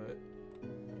happen, but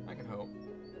I can hope.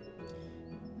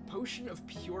 Potion of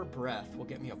pure breath will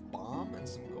get me a bomb and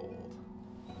some gold.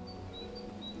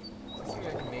 Is that something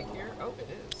I can make here? Oh, it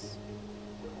is.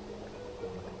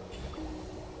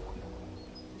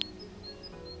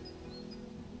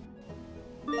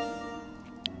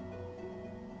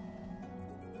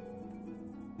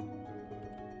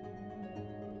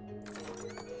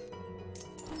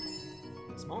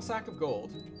 Small sack of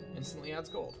gold. Instantly adds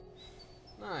gold.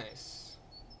 Nice.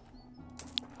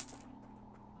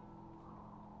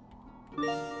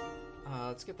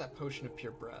 Let's get that potion of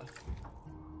pure breath.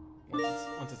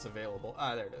 Once it's available.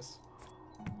 Ah, there it is.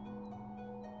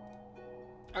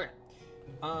 Okay.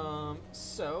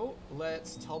 So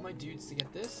let's tell my dudes to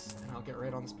get this, and I'll get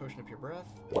right on this potion of pure breath.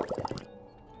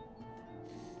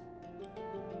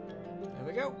 There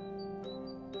we go.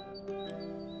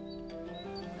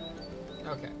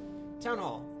 Okay, town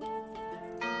hall.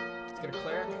 Let's get a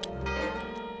cleric,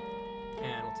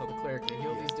 and we'll tell the cleric to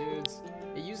heal these dudes.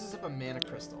 It uses up a mana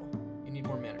crystal. You need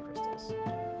more mana crystals.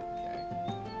 Okay.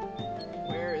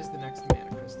 Where is the next mana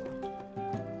crystal?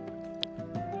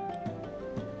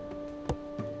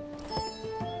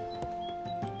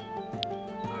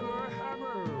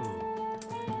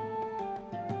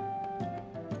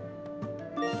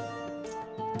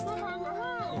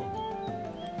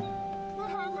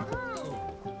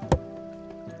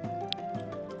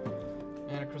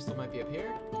 Crystal might be up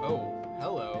here. Oh,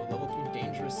 hello. Level 3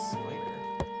 dangerous spider.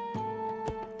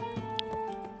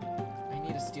 I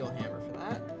need a steel hammer for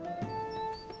that.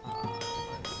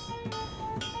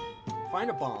 Find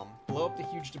a bomb. Blow up the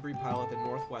huge debris pile at the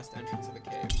northwest entrance of the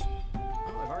cave.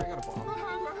 Oh, I've already got a bomb.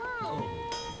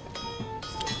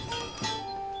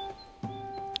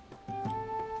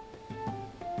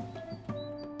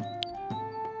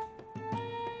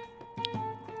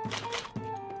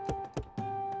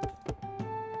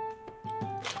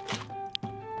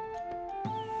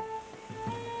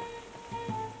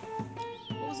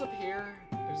 Up here,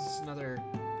 there's just another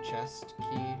chest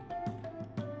key.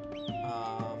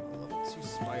 A level 2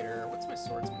 spider. What's my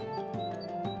swordsman?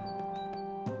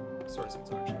 Swordsman's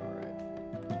actually alright.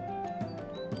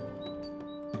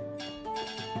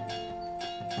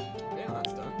 Yeah,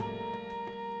 that's done.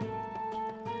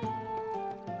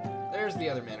 There's the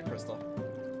other mana crystal.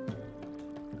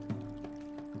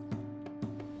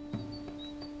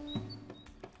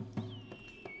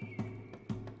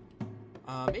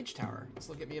 Mage tower. Let's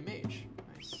look at me a mage.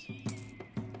 Nice.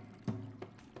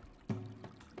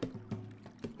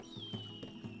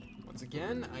 Once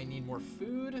again, I need more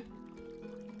food.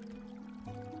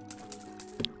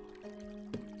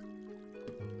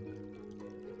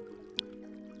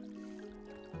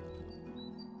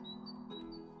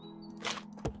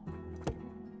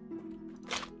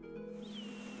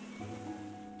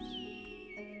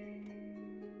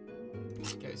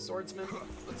 Okay, swordsman.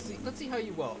 Let's see how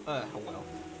you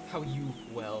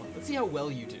let's see how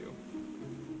well you do.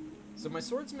 So my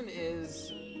swordsman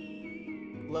is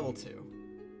level 2.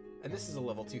 And this is a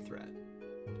level 2 threat.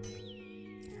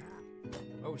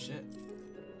 Oh shit.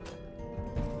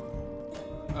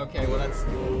 Okay, well that's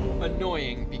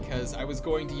annoying because I was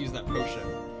going to use that potion.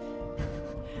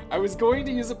 I was going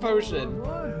to use a potion,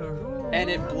 and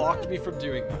it blocked me from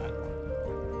doing that.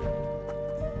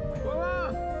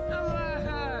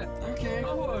 Okay,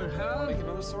 I'll make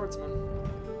another swordsman.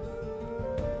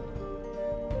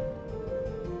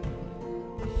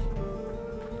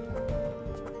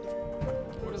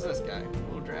 What is this guy?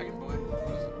 Little dragon boy? What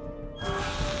is it?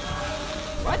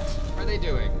 What are they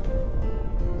doing?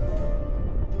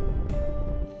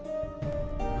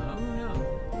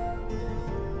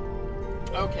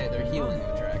 Okay, they're healing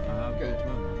the dragon. Good.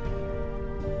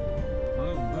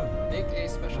 Make a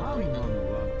special ointment.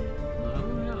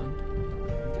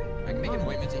 Okay, I can make an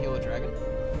ointment to heal a dragon.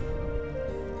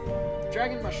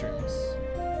 Dragon mushrooms.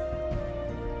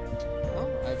 Well,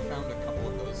 I've found a couple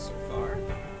of those so far.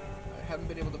 I haven't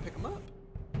been able to pick them up.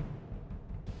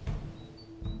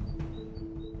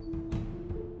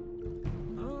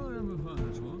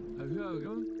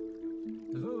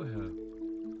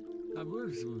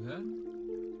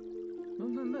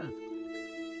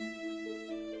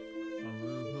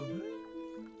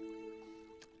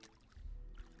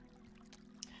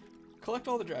 Collect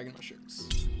all the dragon mushrooms.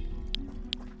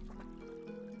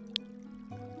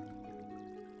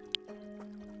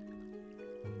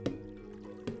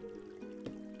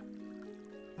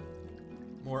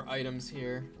 More items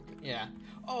here. Okay, yeah.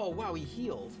 Oh, wow, he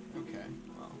healed. Okay,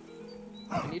 well.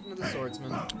 I need another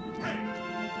swordsman.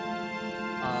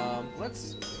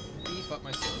 Let's beef up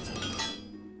my swordsman.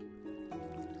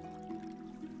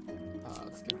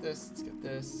 Let's get this, let's get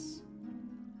this.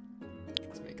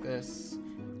 Let's make this.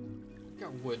 I've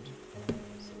got wood,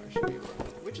 so I should be able to...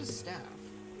 Witch's staff.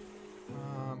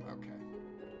 Okay.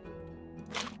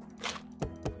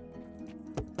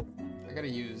 I gotta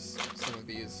use some of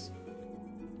these.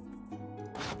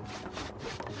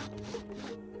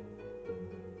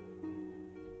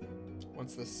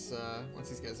 Once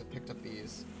these guys have picked up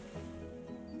these.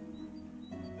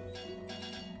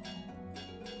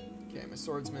 Okay, my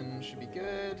swordsman should be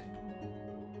good.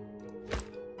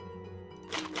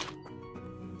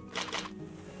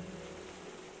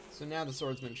 So now the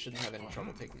swordsman shouldn't have any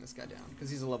trouble taking this guy down, because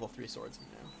he's a level 3 swordsman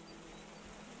now.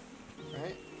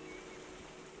 Right?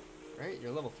 Right?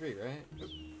 You're level 3, right? Oop.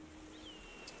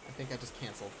 I think I just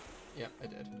canceled. Yep, I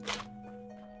did.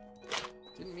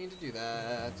 Didn't mean to do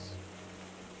that.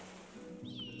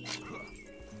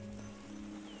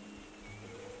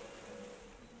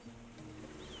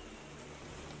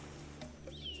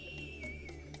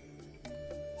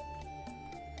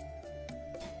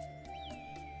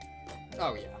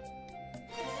 Oh, yeah.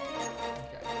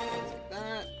 Okay, let's get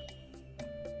that.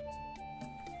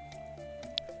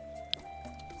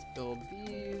 Let's build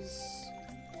these.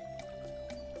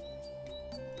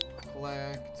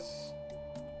 Collect.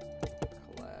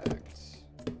 Collect.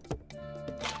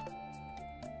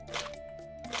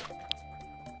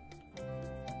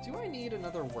 Do I need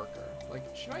another worker?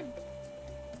 Like, should I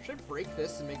break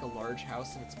this and make a large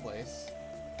house in its place?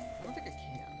 I don't think I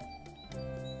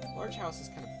can. Large house is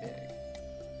kind of big.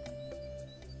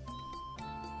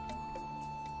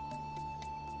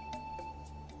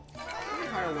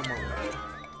 One more worker.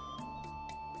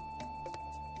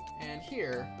 And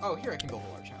here, oh, here I can build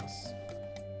a large house.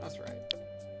 That's right.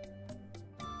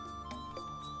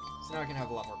 So now I can have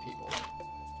a lot more people.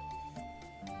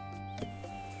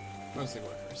 Mostly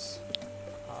workers.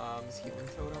 Is healing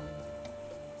totem.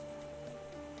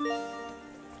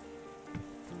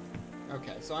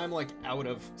 Okay, so I'm like out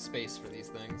of space for these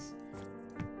things.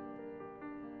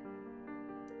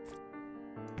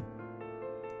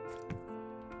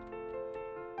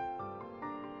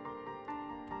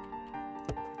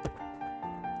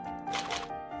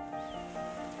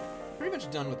 Pretty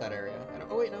much done with that area.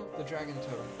 Oh wait, no, the dragon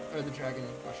totem, or the dragon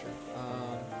mushroom.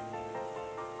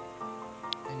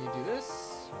 And you do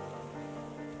this.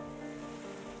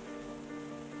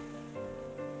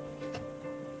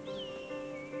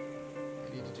 I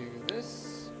need to do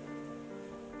this.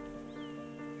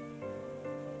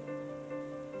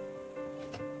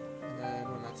 And then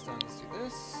when that's done, let's do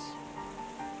this.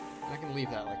 And I can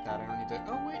leave that like that. I don't need to.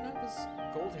 Oh wait, no, there's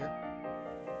gold here.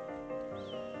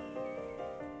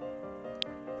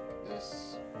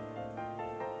 This.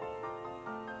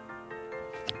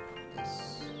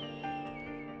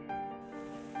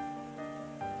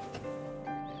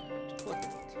 And collect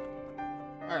it.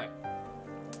 Alright.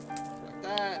 Collect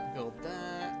that, build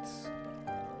that.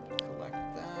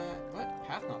 Collect that. What?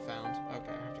 Path not found.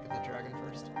 Okay, I have to get the dragon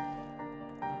first.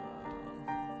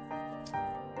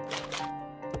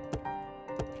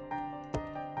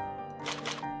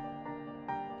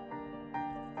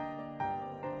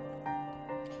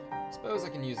 suppose I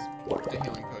can use a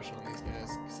healing potion on these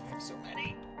guys, because I have so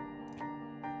many.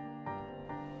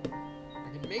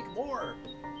 I can make more!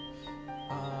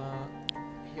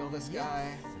 Heal this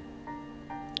guy.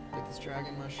 Get this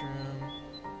dragon mushroom.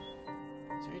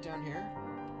 Is there any down here?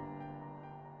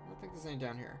 I don't think there's any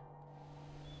down here.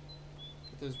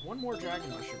 But there's one more dragon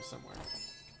mushroom somewhere.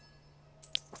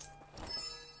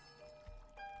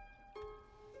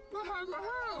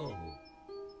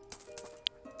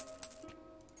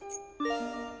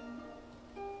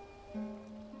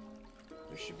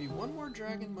 There should be one more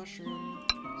dragon mushroom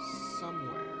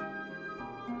somewhere.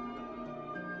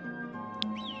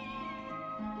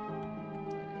 I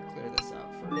need to clear this out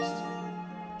first.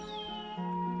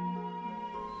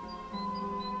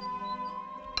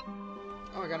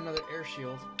 Oh, I got another air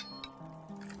shield.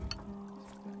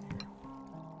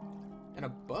 And a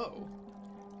bow.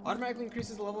 Automatically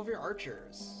increases the level of your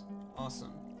archers.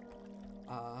 Awesome.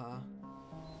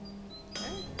 Okay.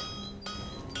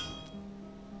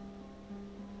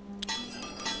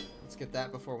 Let's get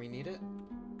that before we need it.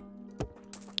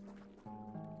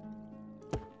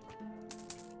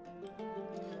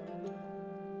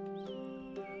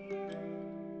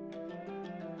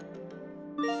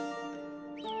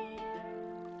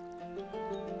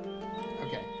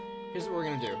 Okay, here's what we're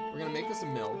gonna do. We're gonna make this a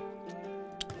mill.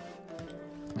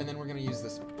 And then we're gonna use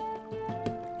this.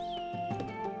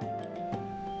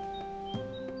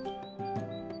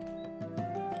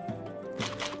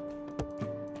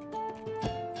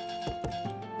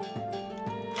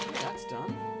 That's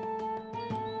done.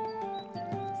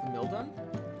 Is the mill done?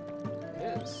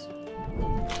 It is.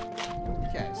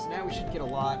 Okay, so now we should get a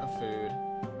lot of food.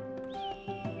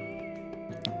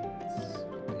 Let's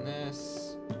open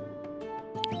this.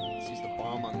 Let's use the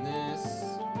bomb on this.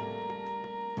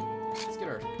 Let's get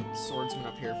our swordsman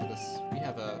up here for this. We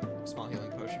have a small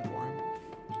healing potion for him.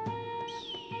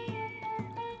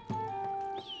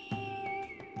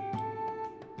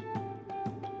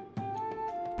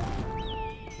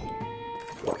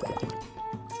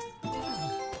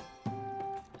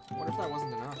 What if that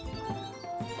wasn't enough?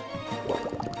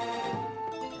 Okay,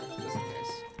 just in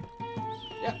case.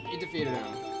 Yep, he defeated him.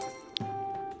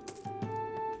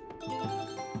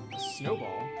 A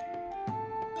snowball?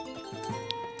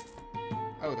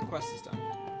 Oh, the quest is done.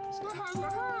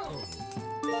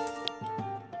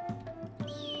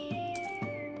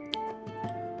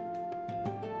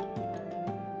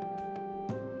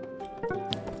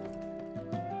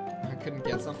 I couldn't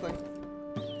get something?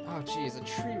 Oh, geez, a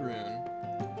tree rune.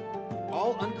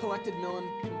 All uncollected mill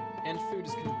and food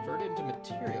is converted into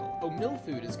material. Oh, mill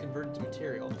food is converted to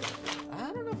material.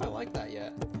 I don't know if I like that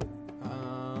yet.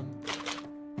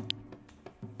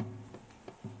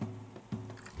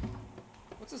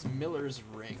 What's this miller's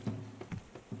ring?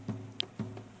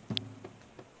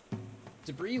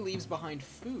 Debris leaves behind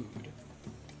food.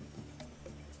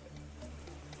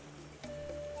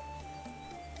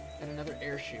 And another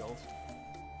air shield.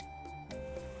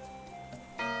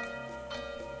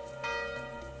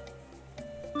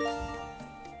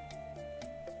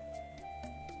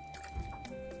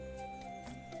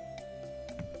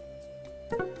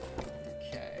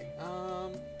 Okay,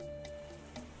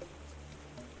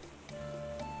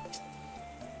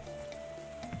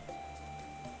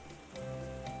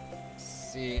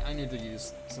 see, I need to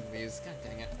use some of these. God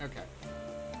dang it. Okay.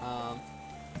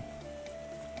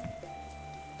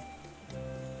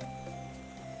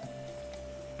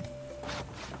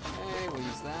 Okay, we'll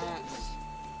use that.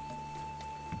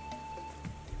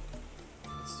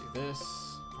 Let's do this.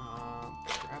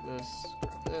 Grab this,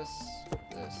 grab this,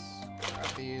 this,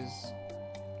 grab these.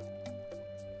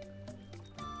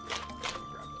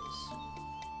 Grab those.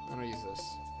 I'm gonna use this.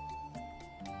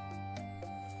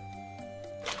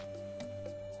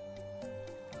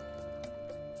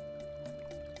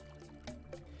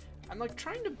 I'm like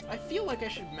trying to, I feel like I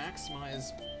should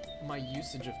maximize my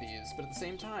usage of these, but at the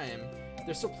same time,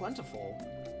 they're so plentiful.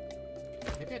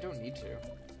 Maybe I don't need to.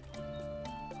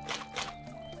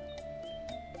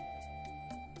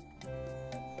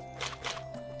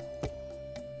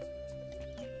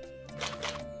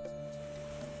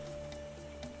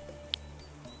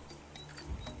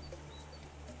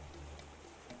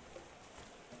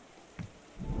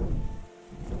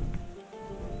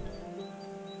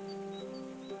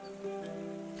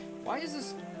 Why is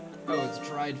this? Oh, it's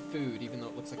dried food, even though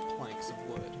it looks like planks of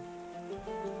wood.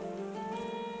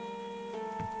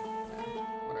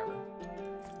 Whatever.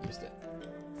 Used it.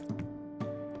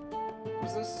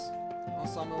 What's this? All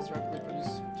sawmills rapidly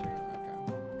produce material.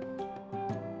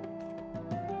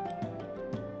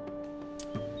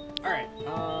 Okay. Alright,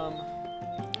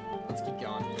 let's keep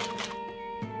going.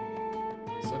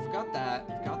 So I've got that,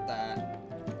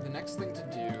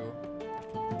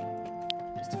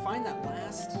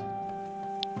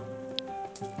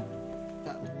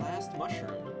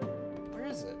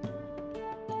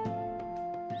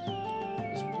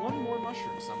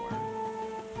 mushroom somewhere.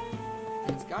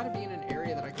 And it's gotta be in an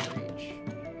area that I can reach.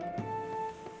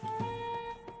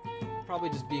 Probably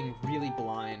just being really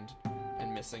blind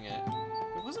and missing it.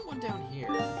 There wasn't one down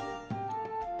here. There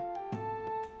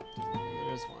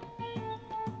is one.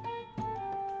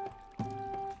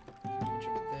 Can I reach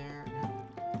over there? No.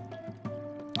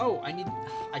 Oh, I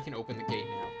can open the gate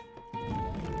now.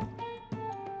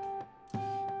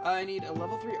 I need a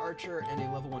level 3 archer and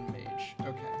a level 1 mage.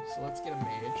 Okay, so let's get a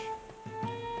mage.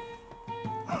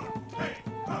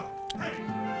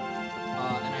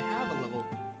 And I have a level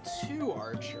 2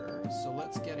 archer, so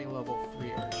let's get a level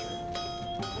 3 archer.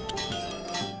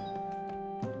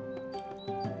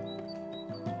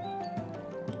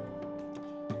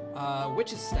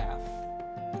 Witch's staff.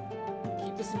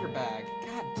 Keep this in your bag.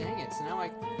 God dang it, so now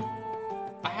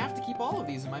I have to keep all of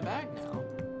these in my bag now.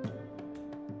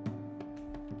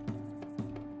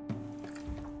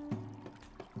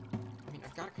 I mean,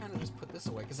 I've got to kind of just put this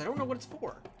away, because I don't know what it's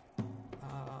for.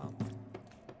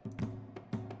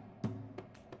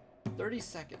 30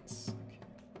 seconds. Okay.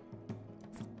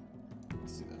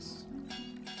 Let's do this.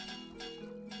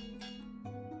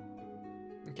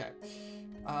 Okay.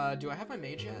 Do I have my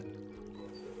mage yet?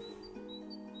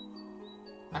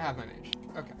 I have my mage.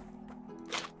 Okay.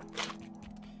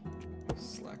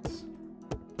 Select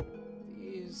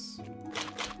these.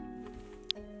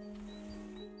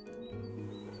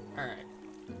 Alright.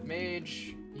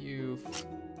 Mage, you...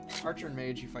 Archer and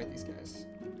mage, you fight these guys.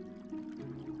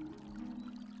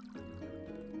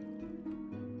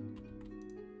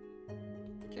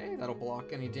 Okay, that'll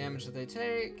block any damage that they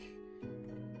take.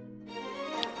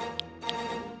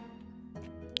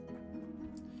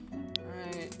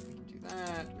 Alright, we can do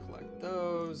that. Collect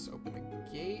those. Open the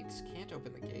gate. Can't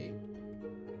open the gate.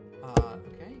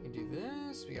 Okay, you can do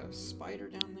this. We got a spider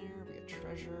down there. We got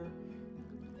treasure.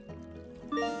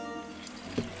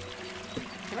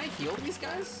 Can I heal these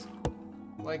guys?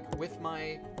 Like, with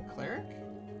my cleric?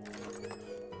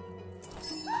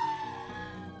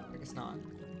 I guess not.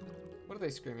 What are they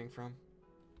screaming from?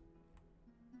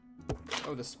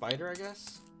 Oh, the spider, I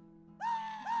guess?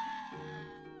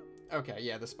 Okay,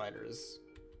 yeah, the spider is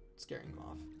scaring them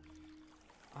off.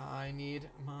 I need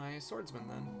my swordsman,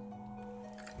 then.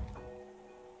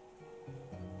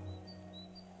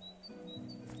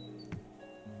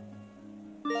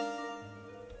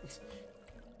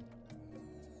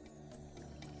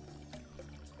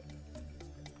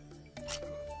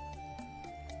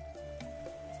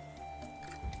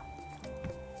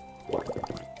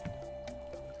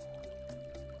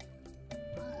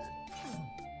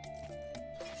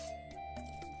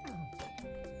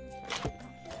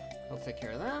 I'll take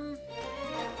care of them.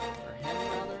 Or him,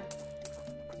 rather.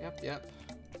 Yep.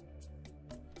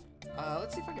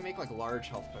 Let's see if I can make, like, large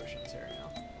health potions here now.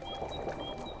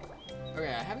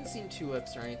 Okay, I haven't seen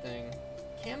tulips or anything.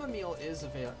 Chamomile is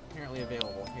apparently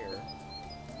available here.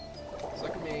 So I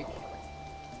can make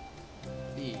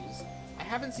these. I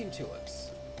haven't seen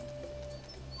tulips.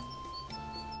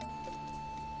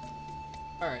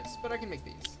 Alright, but I can make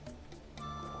these.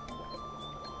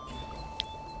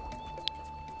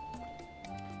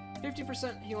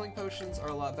 %, healing potions are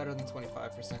a lot better than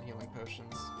 25% healing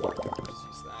potions. Just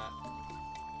use that.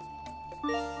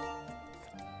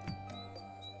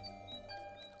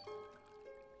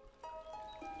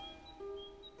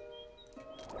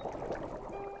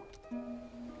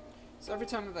 So every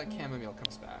time that chamomile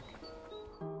comes back.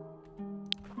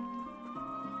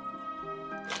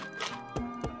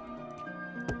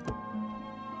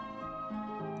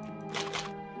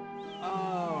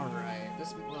 Alright,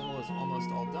 this level is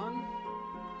almost all done.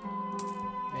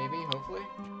 Maybe, hopefully.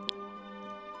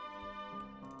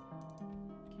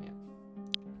 Can't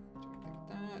do anything with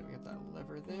that. We got that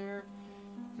lever there.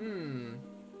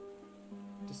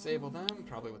 Disable them,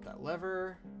 probably with that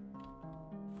lever.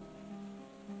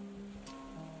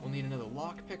 We'll need another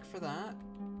lockpick for that.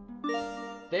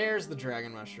 There's the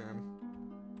dragon mushroom.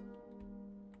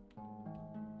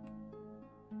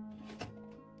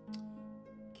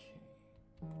 Okay.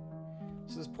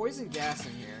 So there's poison gas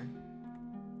in here.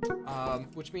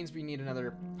 Which means we need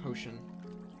another potion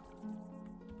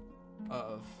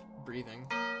of breathing.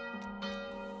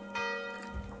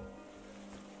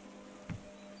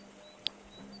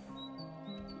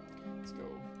 Let's go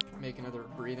make another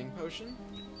breathing potion.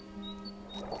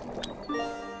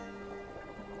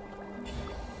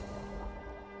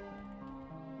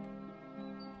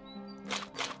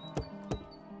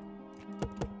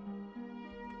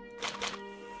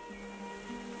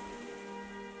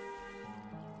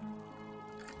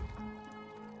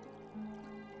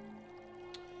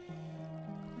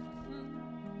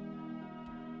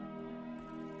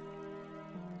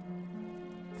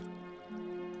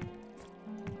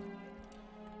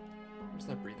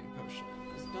 that breathing potion?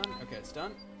 Is it done? Okay, it's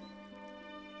done.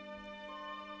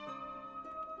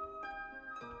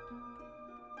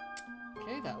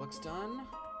 Okay, that looks done.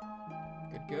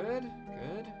 Good, good,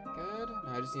 good, good.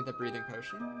 Now I just need that breathing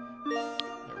potion.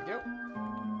 There we go.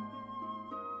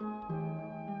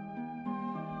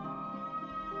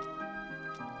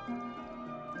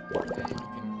 Okay, we can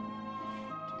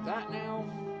do that now.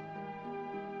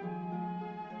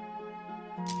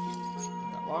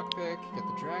 Get that lockpick, get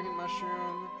the dragon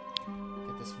mushroom,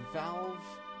 get this valve,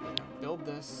 build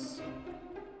this,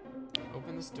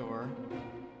 open this door.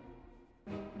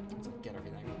 Let's get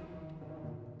everything.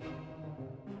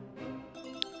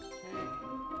 Okay.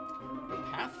 No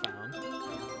path found. The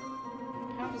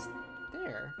path is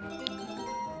there.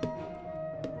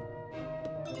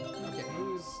 Okay,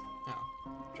 who's... Oh,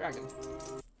 dragon.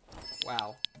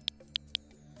 Wow.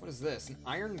 What is this? An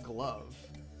iron glove.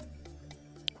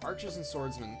 Archers and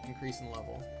swordsmen increase in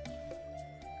level.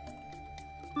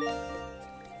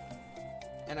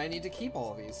 And I need to keep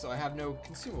all of these, so I have no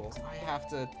consumables. I have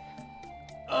to...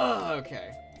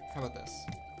 okay. How about this?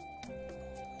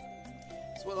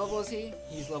 So what level is he?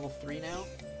 He's level 3 now.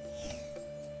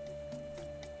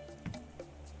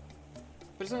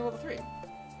 But he's only level 3.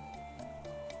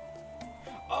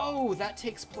 Oh, that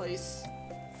takes place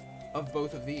of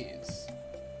both of these.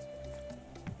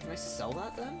 Can I sell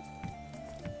that then?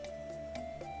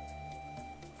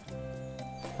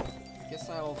 I guess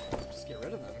I'll just get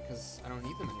rid of them because I don't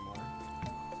need them anymore.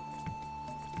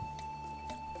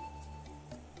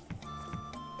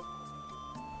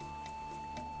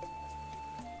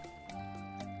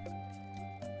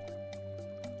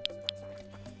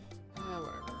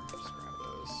 Whatever, just grab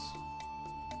those.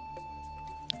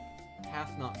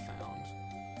 Path not found.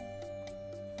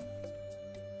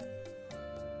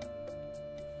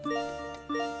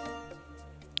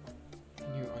 Can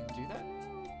you undo that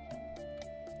now?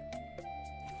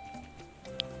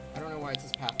 I don't know why it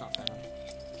says path not found.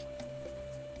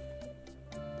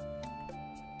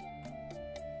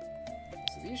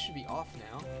 So these should be off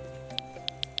now.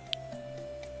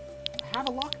 I have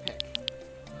a lockpick.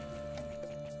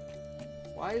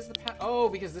 Why is the path? Oh,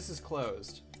 because this is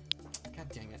closed. God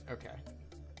dang it. Okay.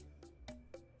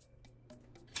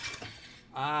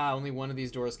 Ah, only one of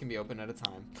these doors can be opened at a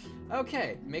time.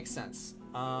 Okay, makes sense.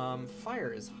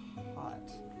 Fire is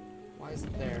hot. Why is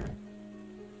it there?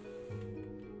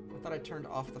 I thought I turned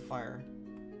off the fire.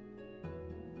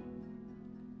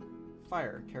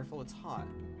 Fire, careful, it's hot.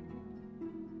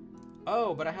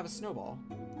 Oh, but I have a snowball.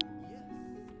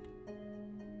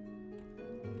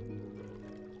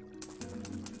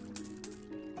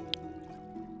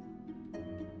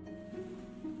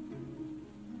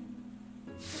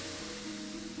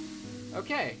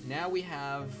 Okay, now we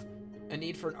have a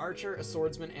need for an archer, a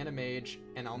swordsman, and a mage,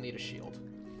 and I'll need a shield.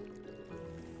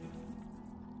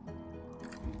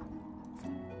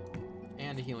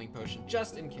 And a healing potion,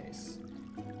 just in case.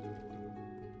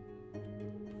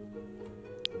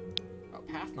 Oh,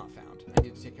 path not found. I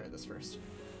need to take care of this first.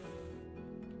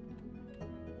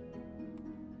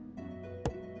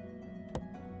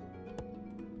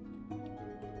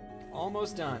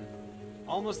 Almost done.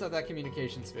 Almost at that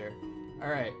communication sphere.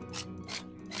 Alright.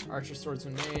 Archer,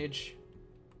 swordsman, mage.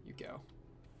 You go.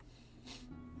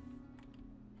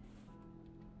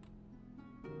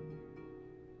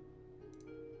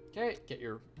 Okay, get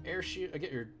your air shield,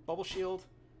 get your bubble shield.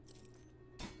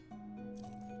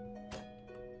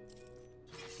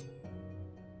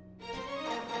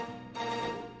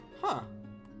 Huh.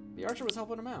 The archer was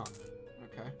helping him out.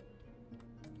 Okay.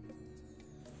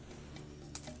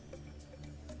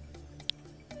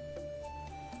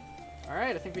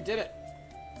 Alright, I think we did it.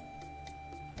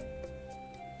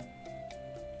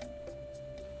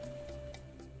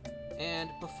 And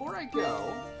before I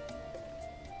go,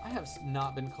 I have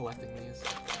not been collecting these.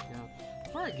 Yeah.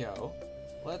 Before I go,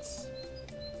 let's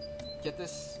get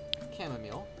this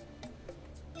chamomile.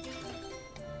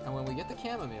 And when we get the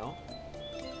chamomile,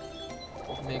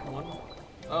 we'll make one.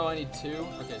 Oh, I need 2?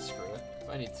 Okay, screw it. If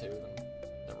I need 2, then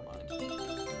never mind.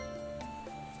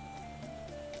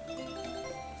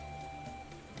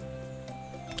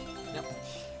 Yep.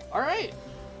 Alright!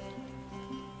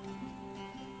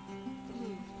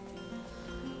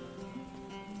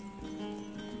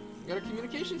 Got a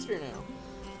communication sphere now.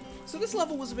 So this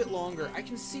level was a bit longer. I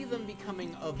can see them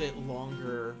becoming a bit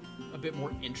longer, a bit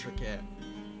more intricate.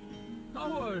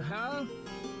 Oh, hell.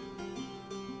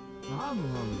 Oh,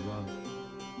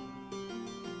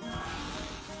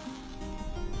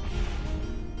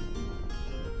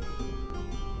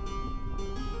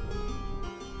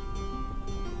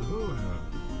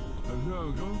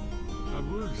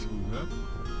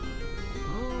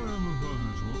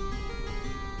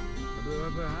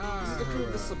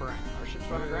 prove this is a brand. Our ship's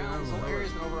run aground. This whole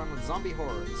area's been overrun with zombie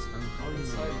hordes.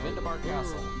 Inside Vindabar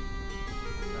Castle.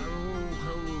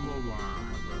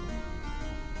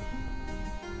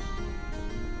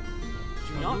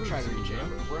 Do not try to reach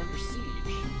Amber. We're under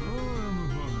siege.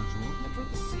 Enter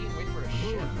the sea and wait for a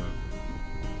ship.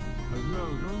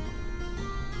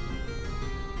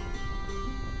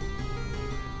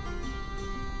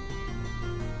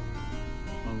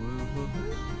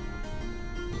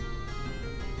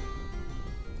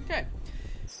 Okay.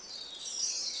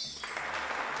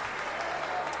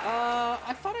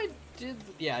 I thought I did.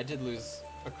 Yeah, I did lose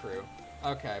a crew.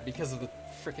 Okay, because of the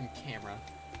frickin' camera.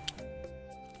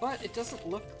 But it doesn't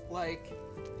look like.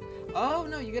 Oh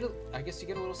no, you get a. I guess you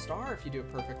get a little star if you do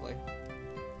it perfectly.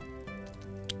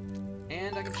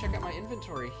 And I can check out my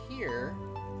inventory here.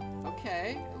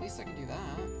 Okay, at least I can do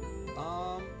that.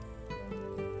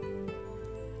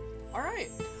 Alright.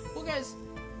 Well, guys,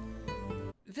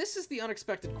 this is the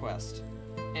unexpected quest.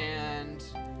 And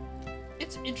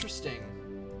it's interesting.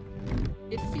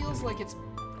 It feels like it's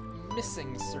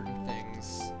missing certain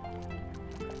things.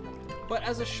 But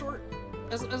as a short,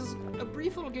 as a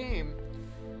brief little game,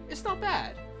 it's not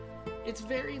bad. It's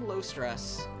very low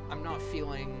stress. I'm not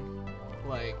feeling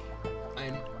like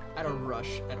I'm at a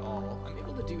rush at all. I'm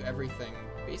able to do everything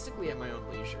basically at my own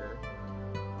leisure.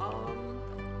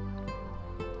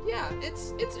 Yeah,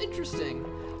 it's interesting.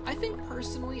 I think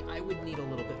personally I would need a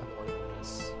little bit more than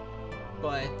this,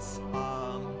 but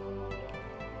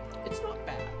it's not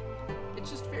bad. It's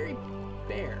just very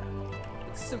bare.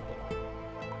 It's simple.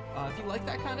 If you like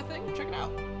that kind of thing, check it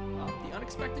out. The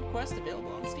Unexpected Quest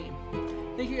available on Steam.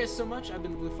 Thank you guys so much. I've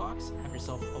been the Blue Fox. Have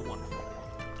yourself a wonderful day.